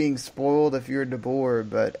call it being spoiled if you're De Boer,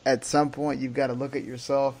 but at some point you've got to look at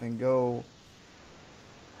yourself and go,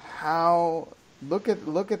 look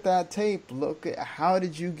at that tape. Look at how they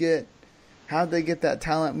get that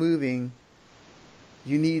talent moving.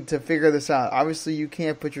 You need to figure this out. Obviously, you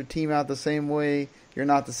can't put your team out the same way. You're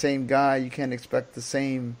not the same guy. You can't expect the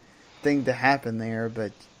same thing to happen there,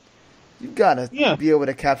 but you've got to be able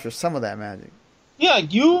to capture some of that magic. Yeah,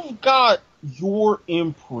 you've got your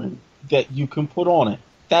imprint that you can put on it.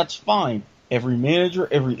 That's fine. Every manager,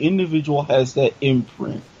 every individual has that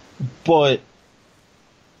imprint. But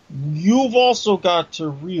you've also got to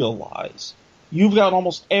realize you've got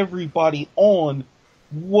almost everybody on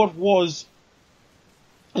what was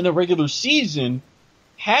in the regular season.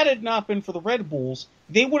 Had it not been for the Red Bulls,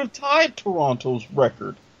 they would have tied Toronto's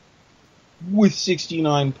record with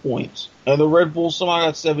 69 points. And the Red Bulls somehow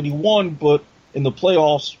got 71, but in the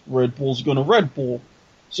playoffs, Red Bull's going to Red Bull.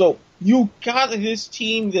 So you got this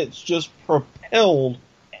team that's just propelled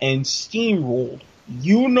and steamrolled.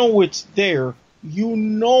 You know it's there. You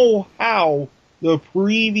know how the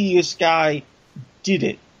previous guy did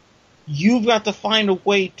it. You've got to find a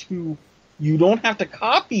way to, you don't have to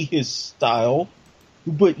copy his style,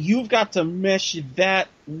 but you've got to mesh that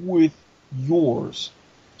with yours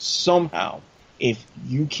somehow. If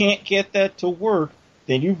you can't get that to work,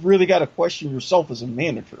 then you've really got to question yourself as a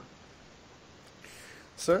manager.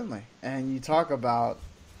 Certainly. And you talk about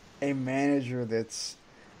a manager that's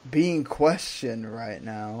being questioned right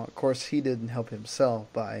now. Of course, he didn't help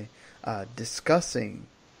himself by discussing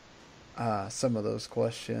some of those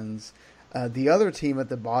questions. The other team at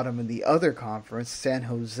the bottom in the other conference, San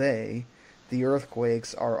Jose, the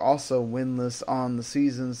Earthquakes, are also winless on the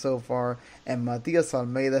season so far. And Matias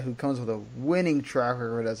Almeida, who comes with a winning track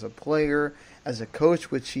record as a player, as a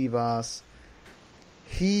coach with Chivas,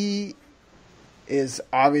 he is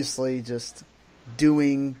obviously just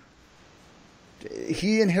doing...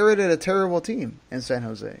 He inherited a terrible team in San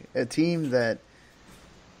Jose. A team that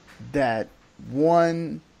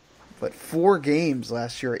won, 4 games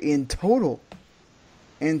last year in total.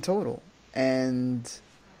 And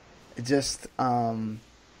just, I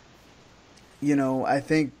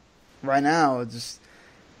think right now, just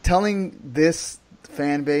telling this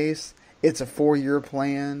fan base it's a 4-year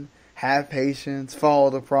plan, have patience, follow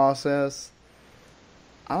the process.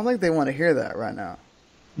 I don't think they want to hear that right now.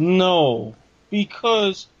 No,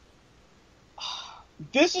 because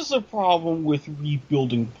this is a problem with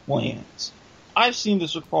rebuilding plans. I've seen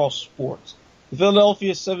this across sports. The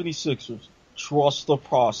Philadelphia 76ers, trust the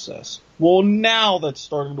process. Well, now that's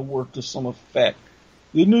starting to work to some effect.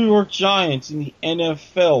 The New York Giants in the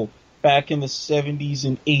NFL back in the 70s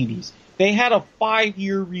and 80s, they had a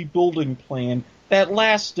 5-year rebuilding plan that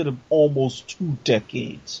lasted almost 2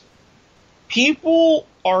 decades. People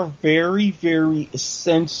are very, very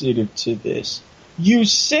sensitive to this. You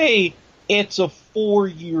say it's a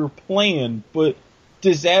 4-year plan, but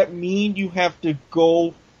does that mean you have to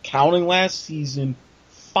go, counting last season,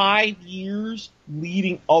 5 years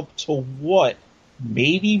leading up to what?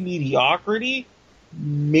 Maybe mediocrity?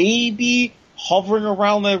 Maybe hovering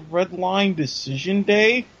around that red line decision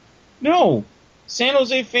day? No. San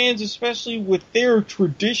Jose fans, especially with their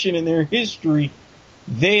tradition and their history,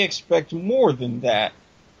 they expect more than that.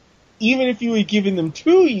 Even if you had given them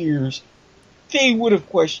 2 years, they would have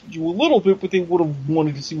questioned you a little bit, but they would have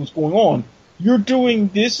wanted to see what's going on. You're doing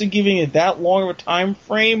this and giving it that long of a time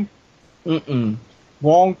frame?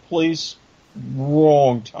 Wrong place,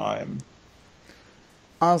 wrong time.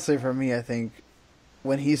 Honestly, for me, I think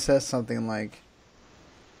when he says something like,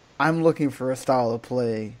 I'm looking for a style of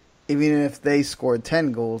play, even if they scored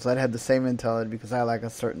 10 goals, I'd have the same mentality because I like a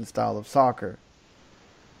certain style of soccer.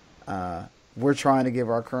 We're trying to give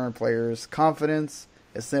our current players confidence.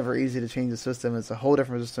 It's never easy to change the system. It's a whole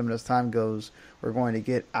different system. And as time goes, we're going to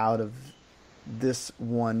get out of this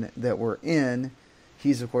one that we're in.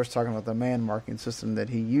 He's, of course, talking about the man marking system that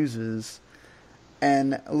he uses.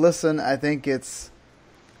 And listen, I think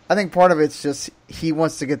part of it's just he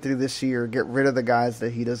wants to get through this year, get rid of the guys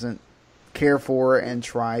that he doesn't care for, and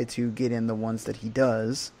try to get in the ones that he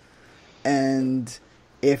does. And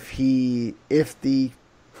if the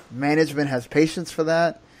management has patience for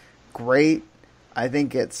that, great. I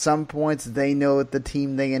think at some points they know that the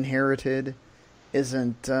team they inherited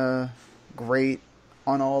isn't great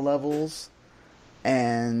on all levels.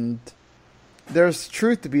 And there's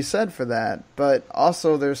truth to be said for that. But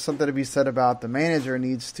also there's something to be said about the manager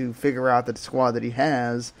needs to figure out the squad that he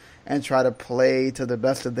has and try to play to the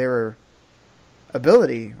best of their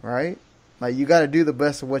ability, right? Like, you got to do the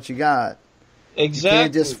best of what you got. Exactly. You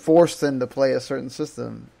can't just force them to play a certain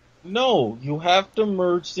system. No, you have to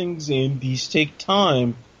merge things in. These take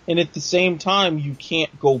time. And at the same time, you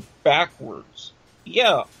can't go backwards.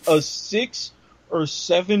 Yeah, a 6 or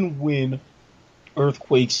 7 win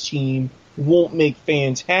Earthquakes team won't make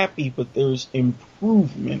fans happy, but there's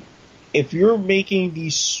improvement. If you're making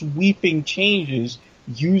these sweeping changes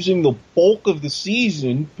using the bulk of the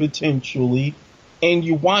season, potentially, and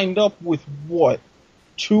you wind up with,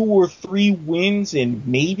 2 or 3 wins and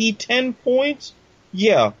maybe 10 points?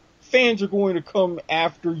 Yeah, fans are going to come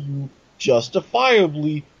after you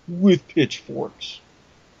justifiably with pitchforks.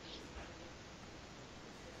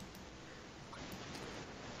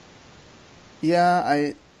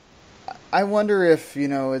 Yeah, I wonder if,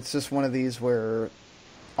 it's just one of these where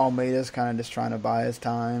Almeida's kind of just trying to buy his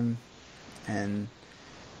time, and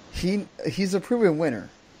he's a proven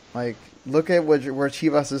winner. Like, look at where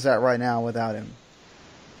Chivas is at right now without him.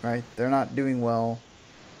 Right? They're not doing well.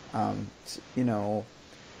 San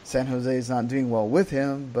Jose is not doing well with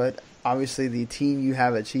him, but obviously the team you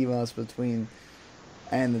have at Chivas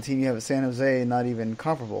and the team you have at San Jose not even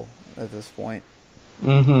comparable at this point.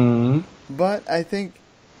 Mm-hmm. But I think,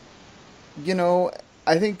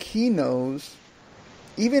 he knows,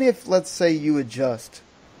 even if, let's say, you adjust,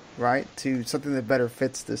 right, to something that better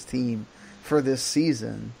fits this team for this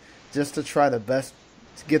season, just to try to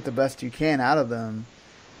get the best you can out of them,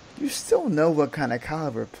 you still know what kind of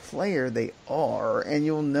caliber player they are, and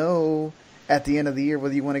you'll know at the end of the year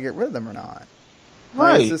whether you want to get rid of them or not.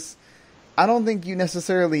 Right. I don't think you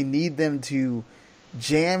necessarily need them to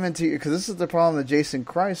jam into, because this is the problem that Jason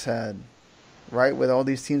Kreis had, right, with all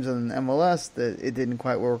these teams in MLS that it didn't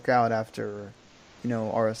quite work out after,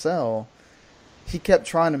 RSL. He kept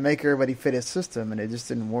trying to make everybody fit his system, and it just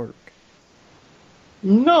didn't work.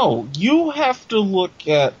 No, you have to look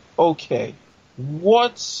at, okay,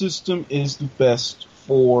 what system is the best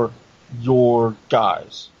for your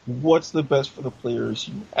guys? What's the best for the players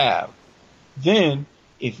you have? Then,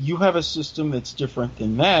 if you have a system that's different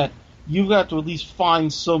than that, you've got to at least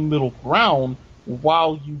find some middle ground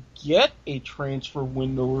while you get a transfer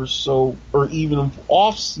window or so, or even an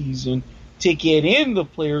off season, to get in the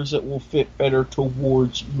players that will fit better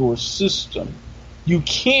towards your system. You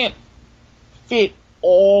can't fit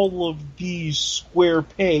all of these square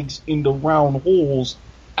pegs into round holes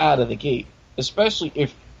out of the gate, especially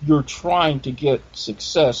if you're trying to get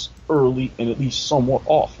success early and at least somewhat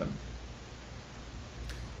often.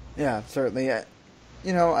 Yeah, certainly. It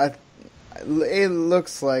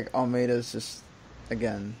looks like Almeida's just,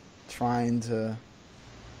 again, trying to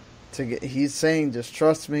get. He's saying, just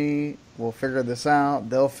trust me, we'll figure this out.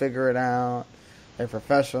 They'll figure it out. They're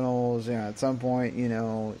professionals. At some point,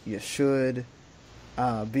 you should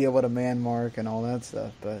be able to man mark and all that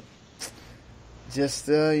stuff. But just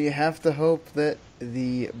you have to hope that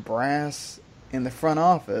the brass in the front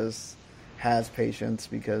office has patience,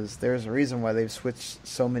 because there's a reason why they've switched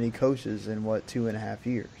so many coaches in 2.5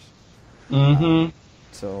 years.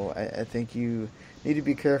 So I think you need to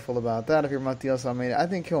be careful about that. If you're Matias Almeida, I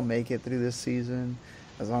think he'll make it through this season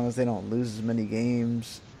as long as they don't lose as many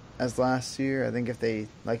games as last year. I think if they,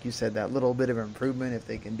 like you said, that little bit of improvement, if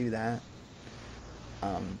they can do that,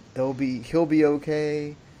 he'll be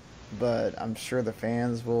okay. But I'm sure the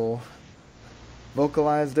fans will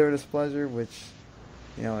vocalize their displeasure, which,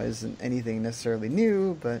 you know, isn't anything necessarily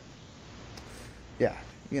new. But yeah,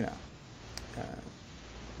 you know,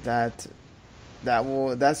 that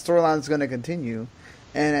storyline is going to continue.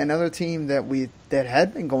 And another team that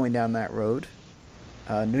had been going down that road,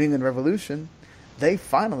 New England Revolution, they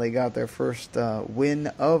finally got their first win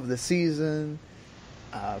of the season.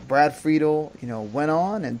 Brad Friedel, you know, went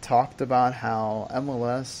on and talked about how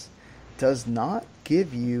MLS does not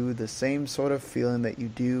give you the same sort of feeling that you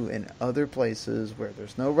do in other places where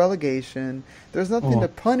there's no relegation. There's nothing to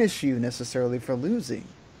punish you necessarily for losing.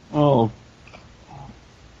 Oh.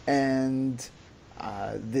 And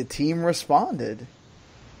the team responded,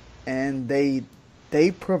 and they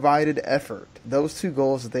provided effort. Those 2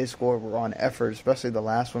 goals that they scored were on effort, especially the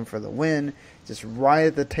last one for the win. Just right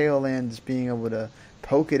at the tail end, just being able to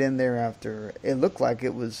poke it in there after it looked like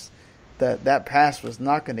it was that pass was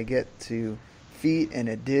not going to get to feet, and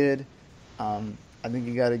it did. I think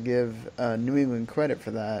you got to give New England credit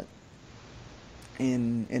for that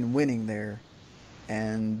in winning there.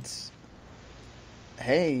 And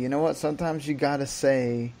hey, you know what? Sometimes you got to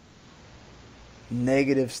say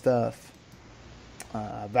negative stuff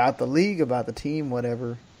about the league, about the team,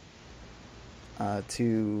 whatever,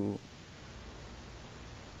 to,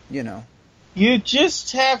 you know. You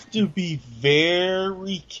just have to be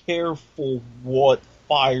very careful what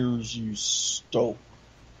fires you stoke.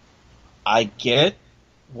 I get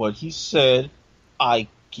what he said. I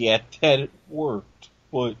get that it worked.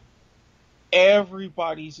 But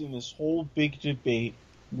everybody's in this whole big debate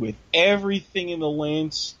with everything in the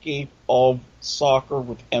landscape of soccer,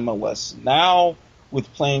 with MLS now,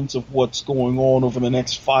 with plans of what's going on over the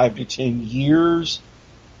next 5 to 10 years.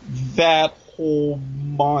 That whole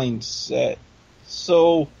mindset.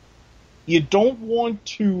 So you don't want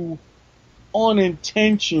to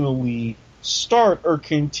unintentionally start or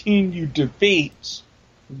continue debates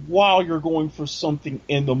while you're going for something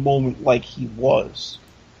in the moment like he was.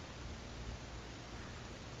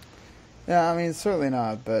 Yeah, I mean, certainly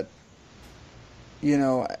not, but, you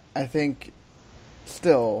know, I think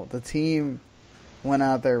still the team went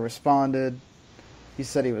out there, responded. He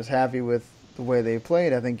said he was happy with the way they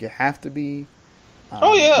played. I think you have to be. You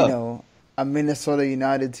know, a Minnesota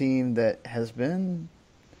United team that has been,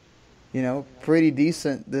 you know, pretty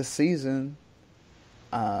decent this season.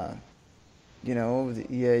 You know,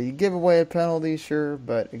 yeah, you give away a penalty, sure,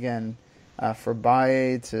 but again, for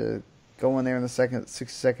Baye to go in there in the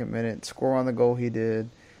 62nd minute, score on the goal he did,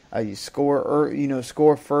 you score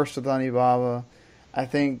first with Anibaba. I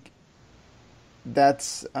think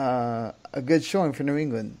that's a good showing for New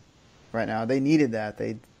England right now. They needed that.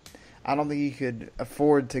 I don't think you could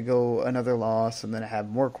afford to go another loss and then have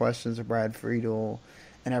more questions of Brad Friedel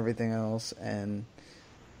and everything else. And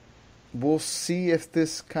we'll see if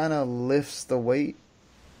this kind of lifts the weight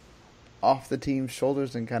off the team's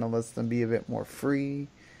shoulders and kind of lets them be a bit more free.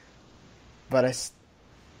 But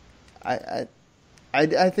I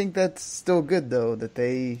think that's still good, though, that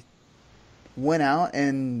they went out,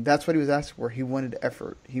 and that's what he was asking for. He wanted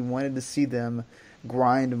effort. He wanted to see them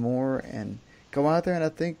grind more and go out there, and I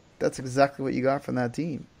think that's exactly what you got from that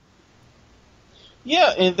team.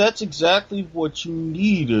 Yeah, and that's exactly what you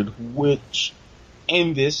needed, which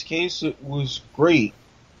in this case it was great.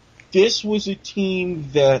 This was a team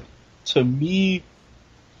that, to me,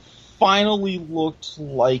 finally looked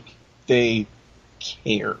like they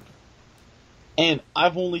cared. And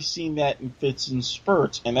I've only seen that in fits and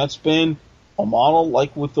spurts, and that's been a model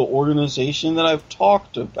like with the organization that I've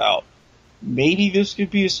talked about. Maybe this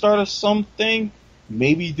could be a start of something.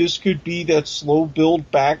 Maybe this could be that slow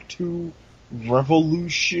build back to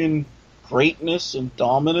Revolution greatness and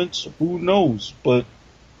dominance. Who knows? But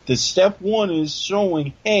the step one is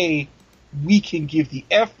showing, hey, we can give the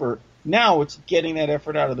effort. Now it's getting that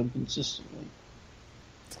effort out of them consistently.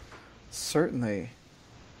 Certainly.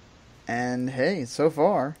 And hey, so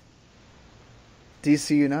far,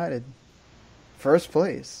 DC United, first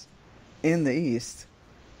place in the East.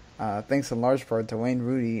 Thanks in large part to Wayne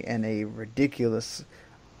Rooney and a ridiculous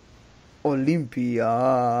Olympia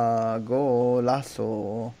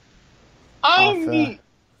golazo. I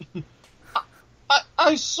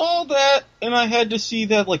saw that and I had to see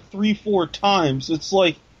that like 3-4 times. It's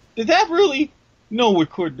like, did that really No,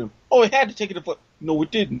 it couldn't have. Oh, it had to take it to. No,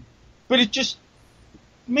 it didn't. But it just,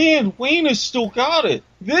 man, Wayne has still got it.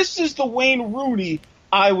 This is the Wayne Rooney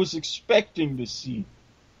I was expecting to see.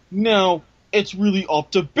 Now, it's really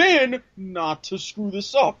up to Ben not to screw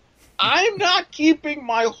this up. I'm not keeping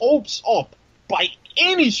my hopes up by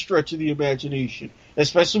any stretch of the imagination,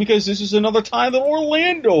 especially because this is another time that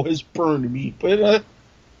Orlando has burned me. But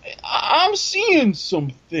I'm seeing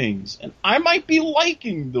some things, and I might be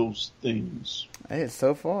liking those things. Hey,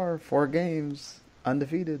 so far, 4 games,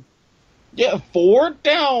 undefeated. Yeah, 4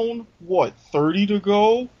 down, 30 to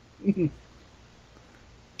go?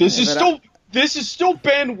 This is still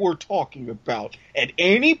Ben we're talking about. At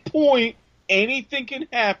any point, anything can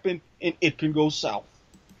happen, and it can go south.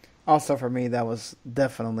 Also, for me, that was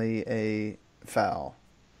definitely a foul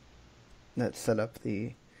that set up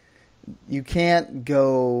the... You can't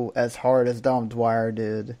go as hard as Dom Dwyer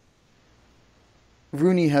did.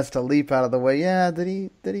 Rooney has to leap out of the way. Yeah, did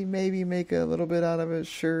he maybe make a little bit out of it?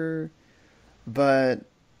 Sure. But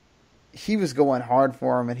he was going hard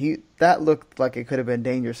for him, and that looked like it could have been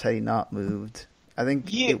dangerous had he not moved. I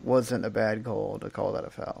think it wasn't a bad goal to call that a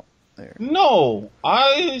foul there. No,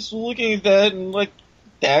 I was looking at that and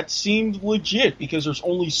that seemed legit because there's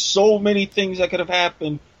only so many things that could have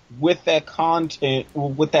happened with that contact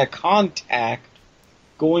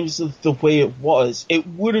going the way it was. It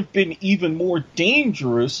would have been even more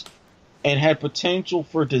dangerous and had potential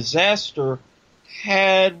for disaster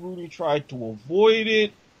had Rooney tried to avoid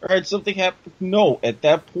it or had something happen. No, at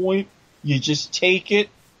that point, you just take it,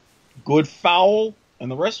 good foul,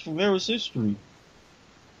 and the rest from there is history.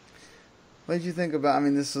 What did you think about,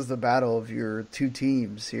 this is the battle of your two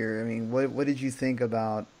teams here. What did you think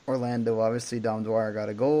about Orlando? Obviously, Dom Dwyer got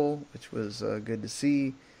a goal, which was good to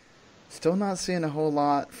see. Still not seeing a whole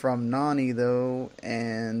lot from Nani, though,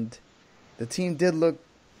 and the team did look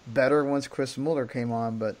better once Chris Muller came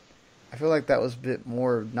on, but I feel like that was a bit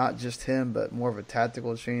more, not just him, but more of a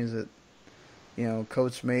tactical change that,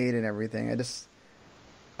 Coach made and everything.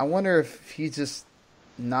 I wonder if he just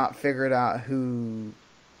not figured out who,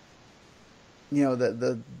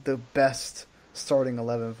 the best starting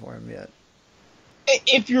 11 for him yet.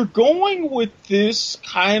 If you're going with this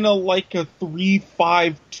kind of like a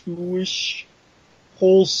 3-5-2-ish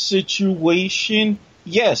whole situation,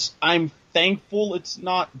 yes, I'm thankful it's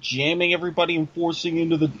not jamming everybody and forcing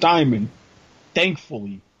into the diamond.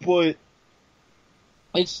 Thankfully. But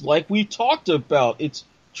it's like we talked about. It's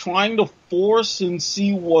trying to force and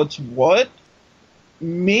see what's what.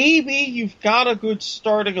 Maybe you've got a good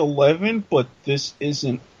starting 11, but this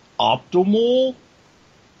isn't optimal.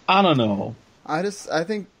 I don't know. I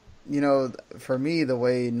think, for me, the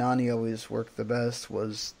way Nani always worked the best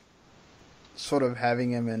was sort of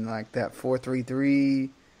having him in like that 4-3-3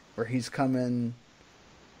 where he's coming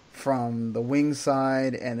from the wing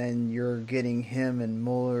side and then you're getting him and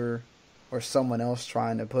Muller or someone else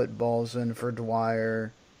trying to put balls in for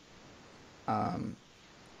Dwyer, or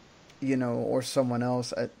someone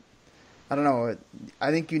else. I don't know.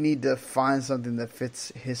 I think you need to find something that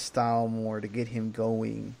fits his style more to get him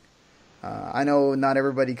going. I know not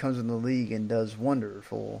everybody comes in the league and does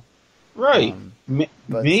wonderful. Right.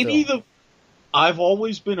 Maybe still. I've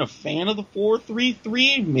always been a fan of the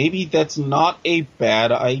 4-3-3. Maybe that's not a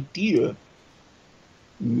bad idea.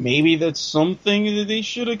 Maybe that's something that they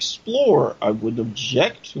should explore. I wouldn't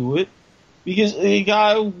object to it. Because a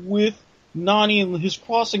guy with Nani and his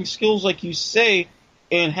crossing skills, like you say,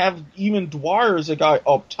 and have even Dwyer as a guy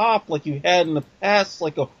up top like you had in the past,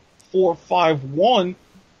 like a 4-5-1,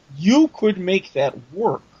 you could make that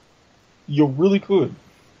work. You really could.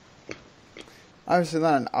 Obviously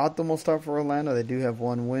not an optimal start for Orlando. They do have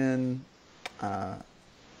one win. But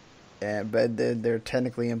they're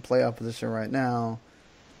technically in playoff position right now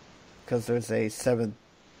because there's a 7th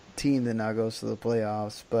team that now goes to the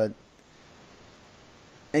playoffs. But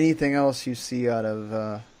anything else you see out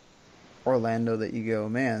of Orlando that you go,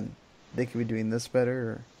 man, they could be doing this better?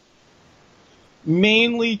 Or?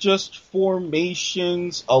 Mainly just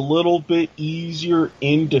formations, a little bit easier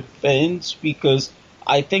in defense because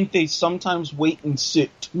I think they sometimes wait and sit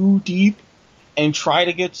too deep and try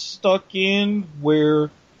to get stuck in where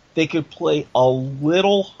they could play a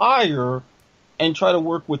little higher and try to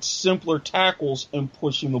work with simpler tackles and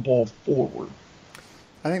pushing the ball forward.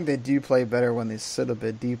 I think they do play better when they sit a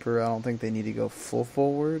bit deeper. I don't think they need to go full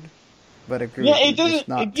forward, but it's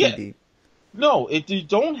not too deep. No, you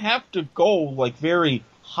don't have to go like very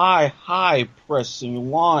high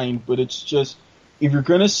pressing line, but it's just if you're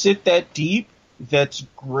going to sit that deep, that's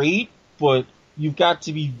great, but you've got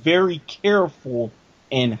to be very careful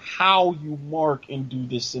in how you mark and do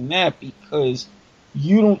this and that because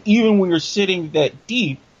you don't, even when you're sitting that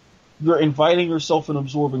deep, you're inviting yourself and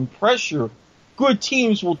absorbing pressure. Good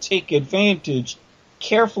teams will take advantage,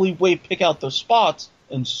 carefully pick out the spots,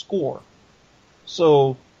 and score.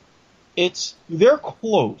 So they're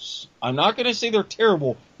close. I'm not going to say they're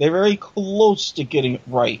terrible. They're very close to getting it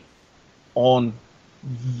right on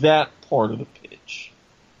that part of the pitch.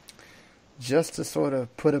 Just to sort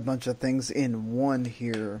of put a bunch of things in one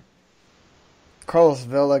here, Carlos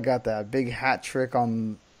Vela got that big hat trick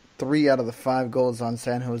on 3 out of the 5 goals on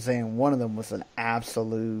San Jose, and one of them was an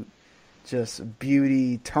absolute just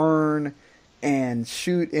beauty turn and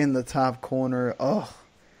shoot in the top corner. Oh,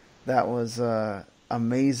 that was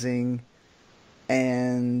amazing.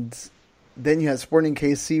 And then you had Sporting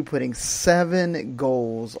KC putting 7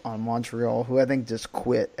 goals on Montreal, who I think just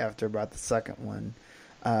quit after about the second one.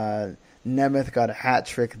 Nemeth got a hat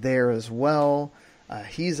trick there as well.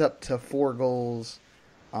 He's up to 4 goals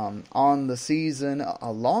on the season.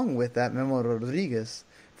 Along with that, Memo Rodriguez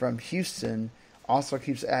from Houston also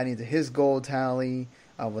keeps adding to his goal tally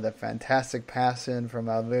with a fantastic pass in from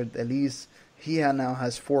Albert Elise. He now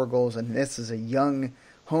has 4 goals, and this is a young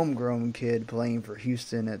homegrown kid playing for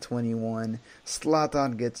Houston at 21.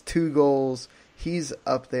 Zlatan gets 2 goals. He's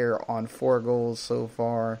up there on 4 goals so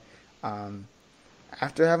far.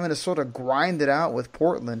 After having to sort of grind it out with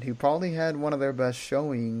Portland, who probably had one of their best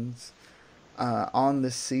showings on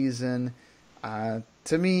this season.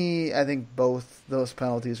 To me, I think both those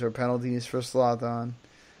penalties were penalties for Zlatan.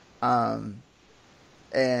 And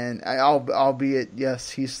albeit,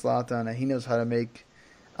 yes, he's Zlatan, and he knows how to make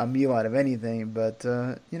a meal out of anything. But,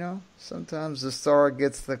 sometimes the star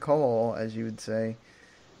gets the call, as you would say.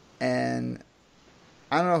 And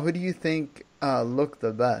I don't know, who do you think looked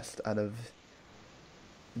the best out of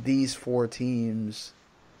these 4 teams?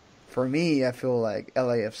 For me, I feel like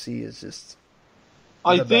LAFC is just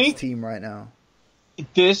the best team right now.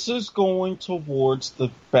 This is going towards the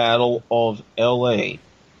Battle of LA.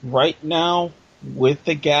 Right now, with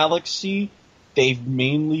the Galaxy, they've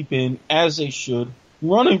mainly been, as they should,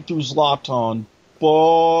 running through Zlatan.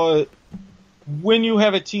 But when you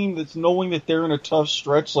have a team that's knowing that they're in a tough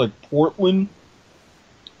stretch like Portland,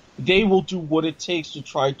 they will do what it takes to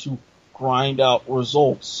try to grind out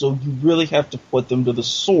results. So you really have to put them to the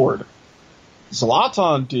sword.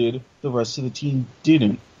 Zlatan did, the rest of the team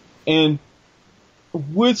didn't. And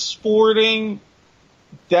with Sporting,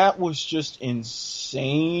 that was just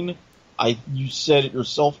insane. You said it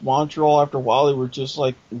yourself, Montreal, after a while, they were just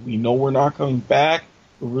like, we know we're not coming back.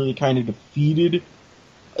 We're really kind of defeated.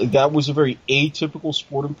 That was a very atypical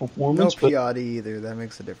Sporting performance. No Piatti either. That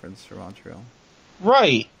makes a difference for Montreal.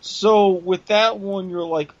 Right. So with that one, you're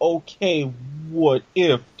like, okay, what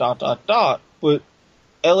if, ... But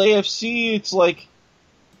LAFC, it's like,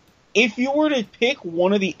 if you were to pick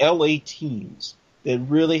one of the LA teams that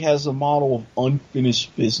really has a model of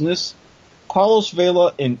unfinished business, Carlos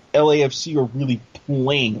Vela and LAFC are really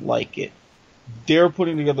playing like it. They're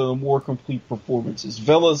putting together the more complete performances.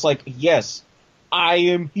 Vela's like, yes, I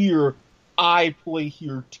am here. I play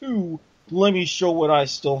here too. Let me show what I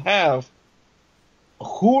still have.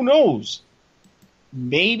 Who knows?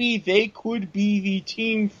 Maybe they could be the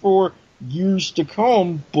team for years to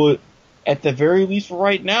come, but at the very least for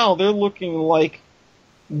right now, they're looking like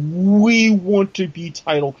we want to be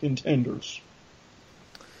title contenders.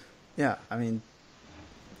 Yeah, I mean,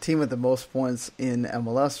 team with the most points in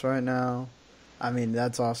MLS right now. I mean,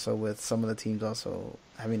 that's also with some of the teams also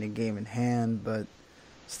having a game in hand, but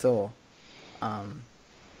still,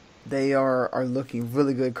 they are looking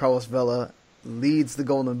really good. Carlos Vela leads the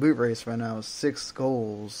Golden Boot race right now with 6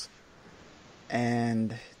 goals,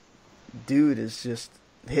 and dude is just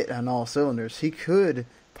hitting on all cylinders. He could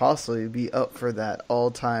possibly be up for that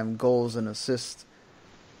all-time goals and assists,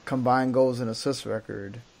 combined goals and assists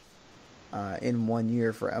record in 1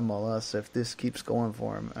 year for MLS if this keeps going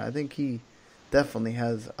for him. I think he definitely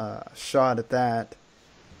has a shot at that.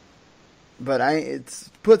 But it's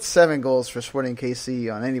put 7 goals for Sporting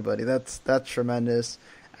KC on anybody. That's tremendous.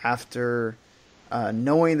 After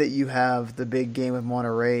knowing that you have the big game with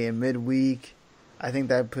Monterrey in midweek, I think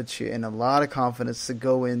that puts you in a lot of confidence to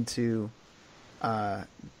go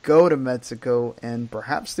to Mexico and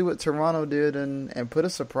perhaps do what Toronto did and put a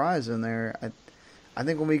surprise in there. I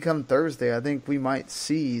think when we come Thursday, I think we might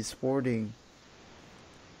see Sporting,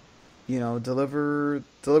 deliver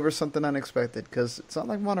something unexpected, because it's not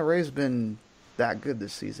like Monterrey's been that good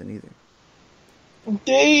this season either.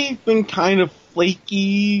 They've been kind of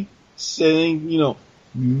flaky, sitting,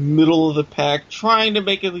 middle of the pack, trying to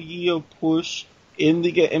make a Liga push in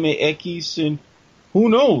Liga MX, and who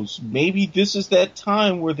knows, maybe this is that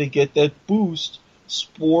time where they get that boost,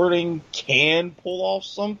 Sporting can pull off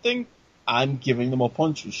something, I'm giving them a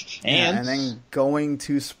puncher's chance. Yeah, and then going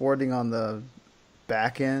to Sporting on the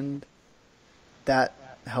back end, that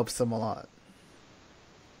helps them a lot.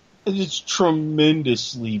 It's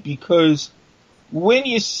tremendously, because when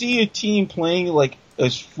you see a team playing like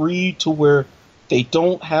as free to where they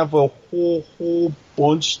don't have a whole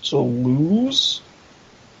bunch to lose,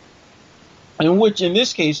 in which in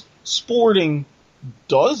this case Sporting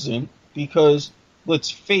doesn't, because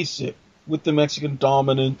let's face it, with the Mexican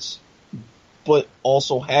dominance, but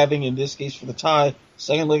also having in this case for the tie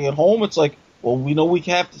second leg at home, it's like, well, we know we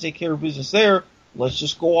have to take care of business there. Let's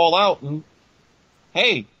just go all out and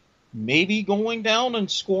hey, maybe going down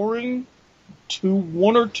and scoring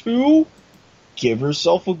 1 or 2, give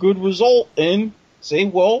yourself a good result and say,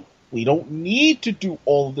 well, we don't need to do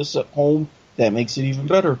all of this at home. That makes it even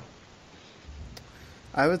better.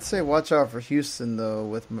 I would say watch out for Houston, though,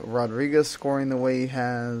 with Rodriguez scoring the way he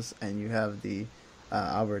has, and you have the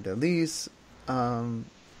Albert Elise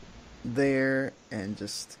there, and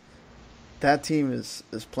just that team is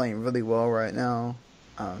playing really well right now.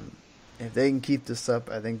 If they can keep this up,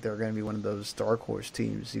 I think they're going to be one of those dark horse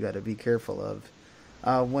teams you got to be careful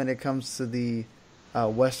of when it comes to the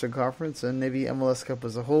Western Conference and maybe MLS Cup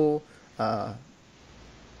as a whole.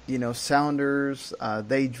 Sounders,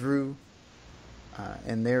 they drew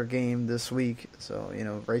in their game this week, so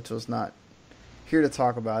Rachael's not here to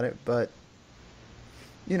talk about it, but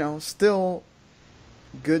still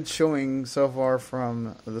good showing so far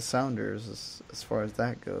from the Sounders as far as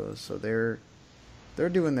that goes. So they're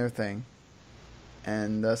doing their thing,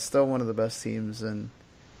 and that's still one of the best teams in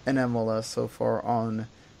MLS so far on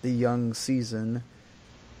the young season.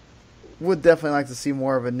 Would definitely like to see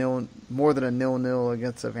more than a 0-0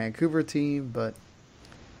 against a Vancouver team, but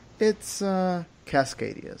it's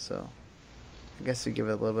Cascadia, so I guess you give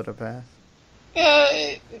it a little bit of a pass.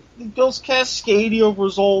 Yeah, those Cascadia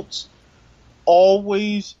results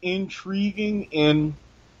always intriguing, and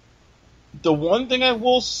the one thing I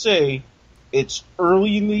will say, it's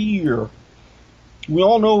early in the year. We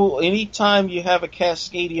all know anytime you have a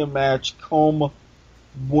Cascadia match come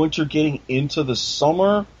once you're getting into the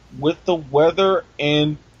summer with the weather,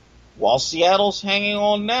 and while Seattle's hanging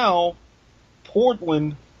on now,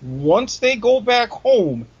 Portland, once they go back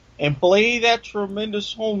home and play that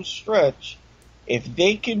tremendous home stretch, if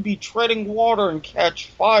they can be treading water and catch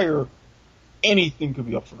fire, anything could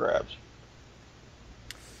be up for grabs.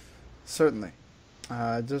 Certainly.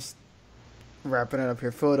 Just wrapping it up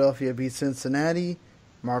here. Philadelphia beat Cincinnati.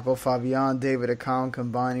 Marco Fabian, David Accam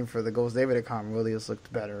combining for the goals. David Accam really has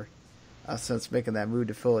looked better since making that move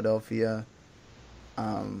to Philadelphia.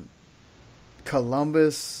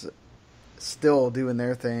 Columbus still doing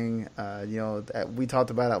their thing. We talked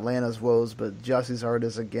about Atlanta's woes, but Jussie's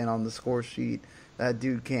Artis again on the score sheet. That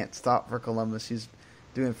dude can't stop for Columbus. He's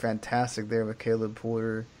doing fantastic there with Caleb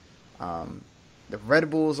Porter. The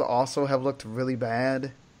Red Bulls also have looked really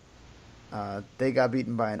bad. They got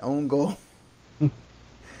beaten by an own goal.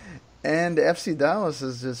 And FC Dallas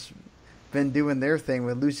has just been doing their thing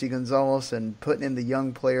with Lucy Gonzalez and putting in the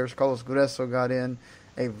young players. Carlos Grueso got in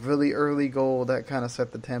a really early goal that kind of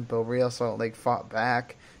set the tempo. Real Salt Lake fought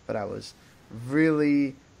back, but I was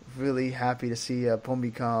really, really happy to see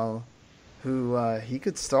Pombical, who he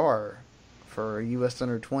could star for U.S.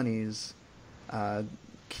 Under-20s.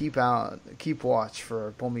 Keep watch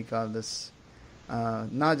for Pombical this.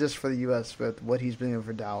 Not just for the U.S., but what he's been doing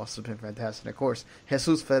for Dallas has been fantastic. Of course,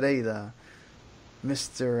 Jesus Ferreira,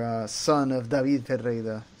 Mr. Son of David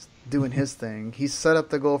Ferreira, doing his thing. He set up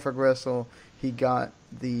the goal for Gressel. He got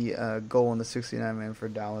the goal in the 69-man for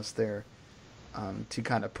Dallas there to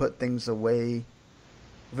kind of put things away.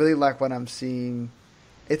 Really like what I'm seeing.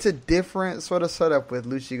 It's a different sort of setup with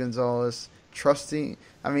Lucy Gonzalez. Trusting,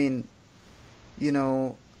 the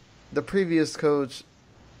previous coach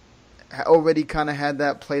already kind of had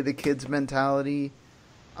that play the kids mentality.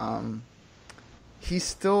 He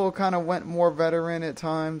still kind of went more veteran at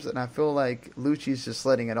times, and I feel like Lucci's just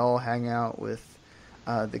letting it all hang out with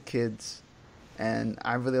the kids, and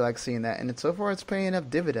I really like seeing that. And so far, it's paying up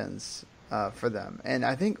dividends for them. And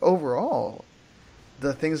I think overall,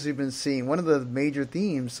 the things we've been seeing, one of the major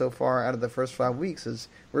themes so far out of the first 5 weeks is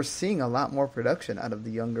we're seeing a lot more production out of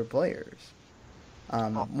the younger players.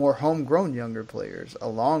 More homegrown younger players,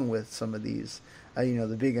 along with some of these,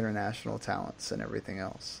 the big international talents and everything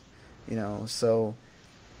else. So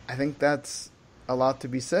I think that's a lot to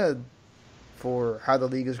be said for how the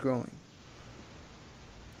league is growing.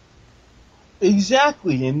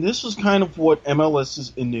 Exactly, and this was kind of what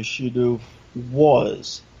MLS's initiative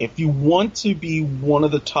was. If you want to be one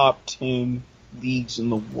of the top 10 leagues in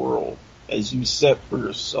the world, as you set for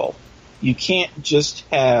yourself. You can't just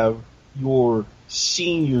have your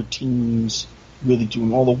senior teams really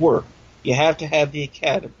doing all the work. You have to have the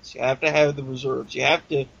academies. You have to have the reserves. You have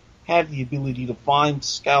to have the ability to find,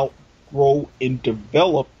 scout, grow, and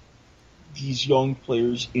develop these young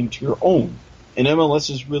players into your own. And MLS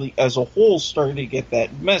is really, as a whole, starting to get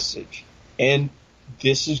that message. And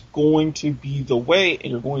this is going to be the way,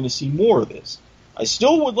 and you're going to see more of this. I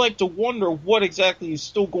still would like to wonder what exactly is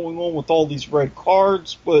still going on with all these red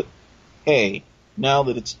cards, but hey, now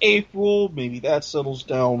that it's April, maybe that settles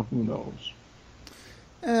down, who knows.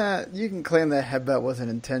 You can claim that headbutt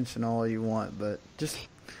wasn't intentional all you want, but just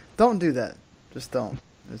don't do that. Just don't.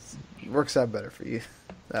 It works out better for you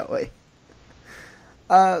that way.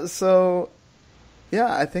 So,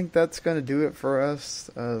 yeah, I think that's going to do it for us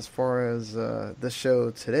as far as the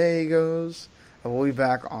show today goes. We'll be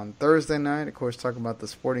back on Thursday night, of course, talking about the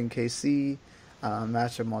Sporting KC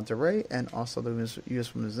match at Monterrey and also the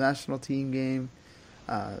U.S. Women's National Team game.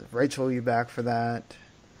 Rachael will be back for that.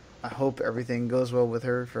 I hope everything goes well with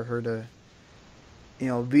her, for her to,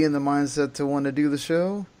 be in the mindset to want to do the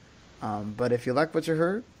show. But if you like what you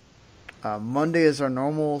heard, Monday is our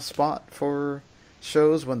normal spot for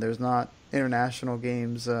shows when there's not international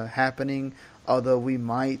games happening. Although we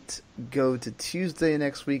might go to Tuesday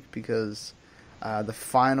next week because the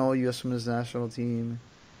final U.S. Women's National Team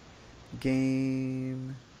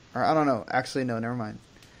game, or I don't know. Actually, no, never mind.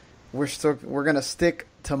 We're gonna stick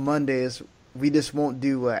to Mondays. We just won't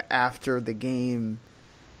do after the game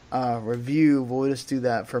review. We'll just do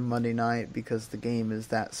that for Monday night because the game is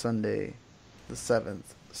that Sunday, the 7th.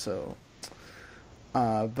 So,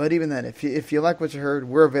 but even then, if you like what you heard,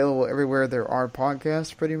 we're available everywhere there are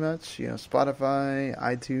podcasts, pretty much. Spotify,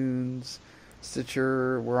 iTunes,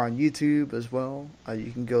 Stitcher. We're on YouTube as well.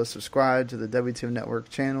 You can go subscribe to the WTM Network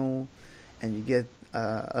channel, and you get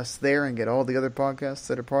us there and get all the other podcasts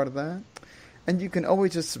that are part of that. And you can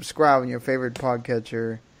always just subscribe on your favorite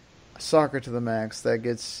podcatcher, Soccer to the Max. That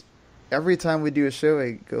gets, every time we do a show,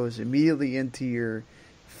 it goes immediately into your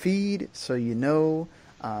feed, so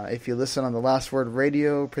if you listen on the Last Word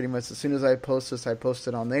Radio, pretty much as soon as I post this, I post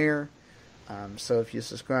it on there. So if you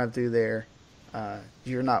subscribe through there,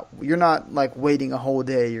 you're not like waiting a whole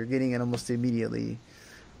day. You're getting it almost immediately.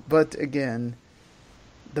 But again,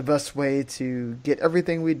 the best way to get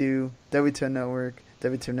everything we do, WTN Network,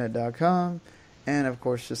 WTNet.com, and of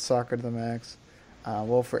course just Soccer to the Max.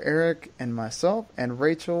 Well, for Eric and myself and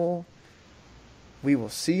Rachael, we will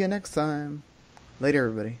see you next time. Later,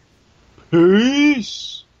 everybody.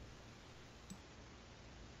 Peace!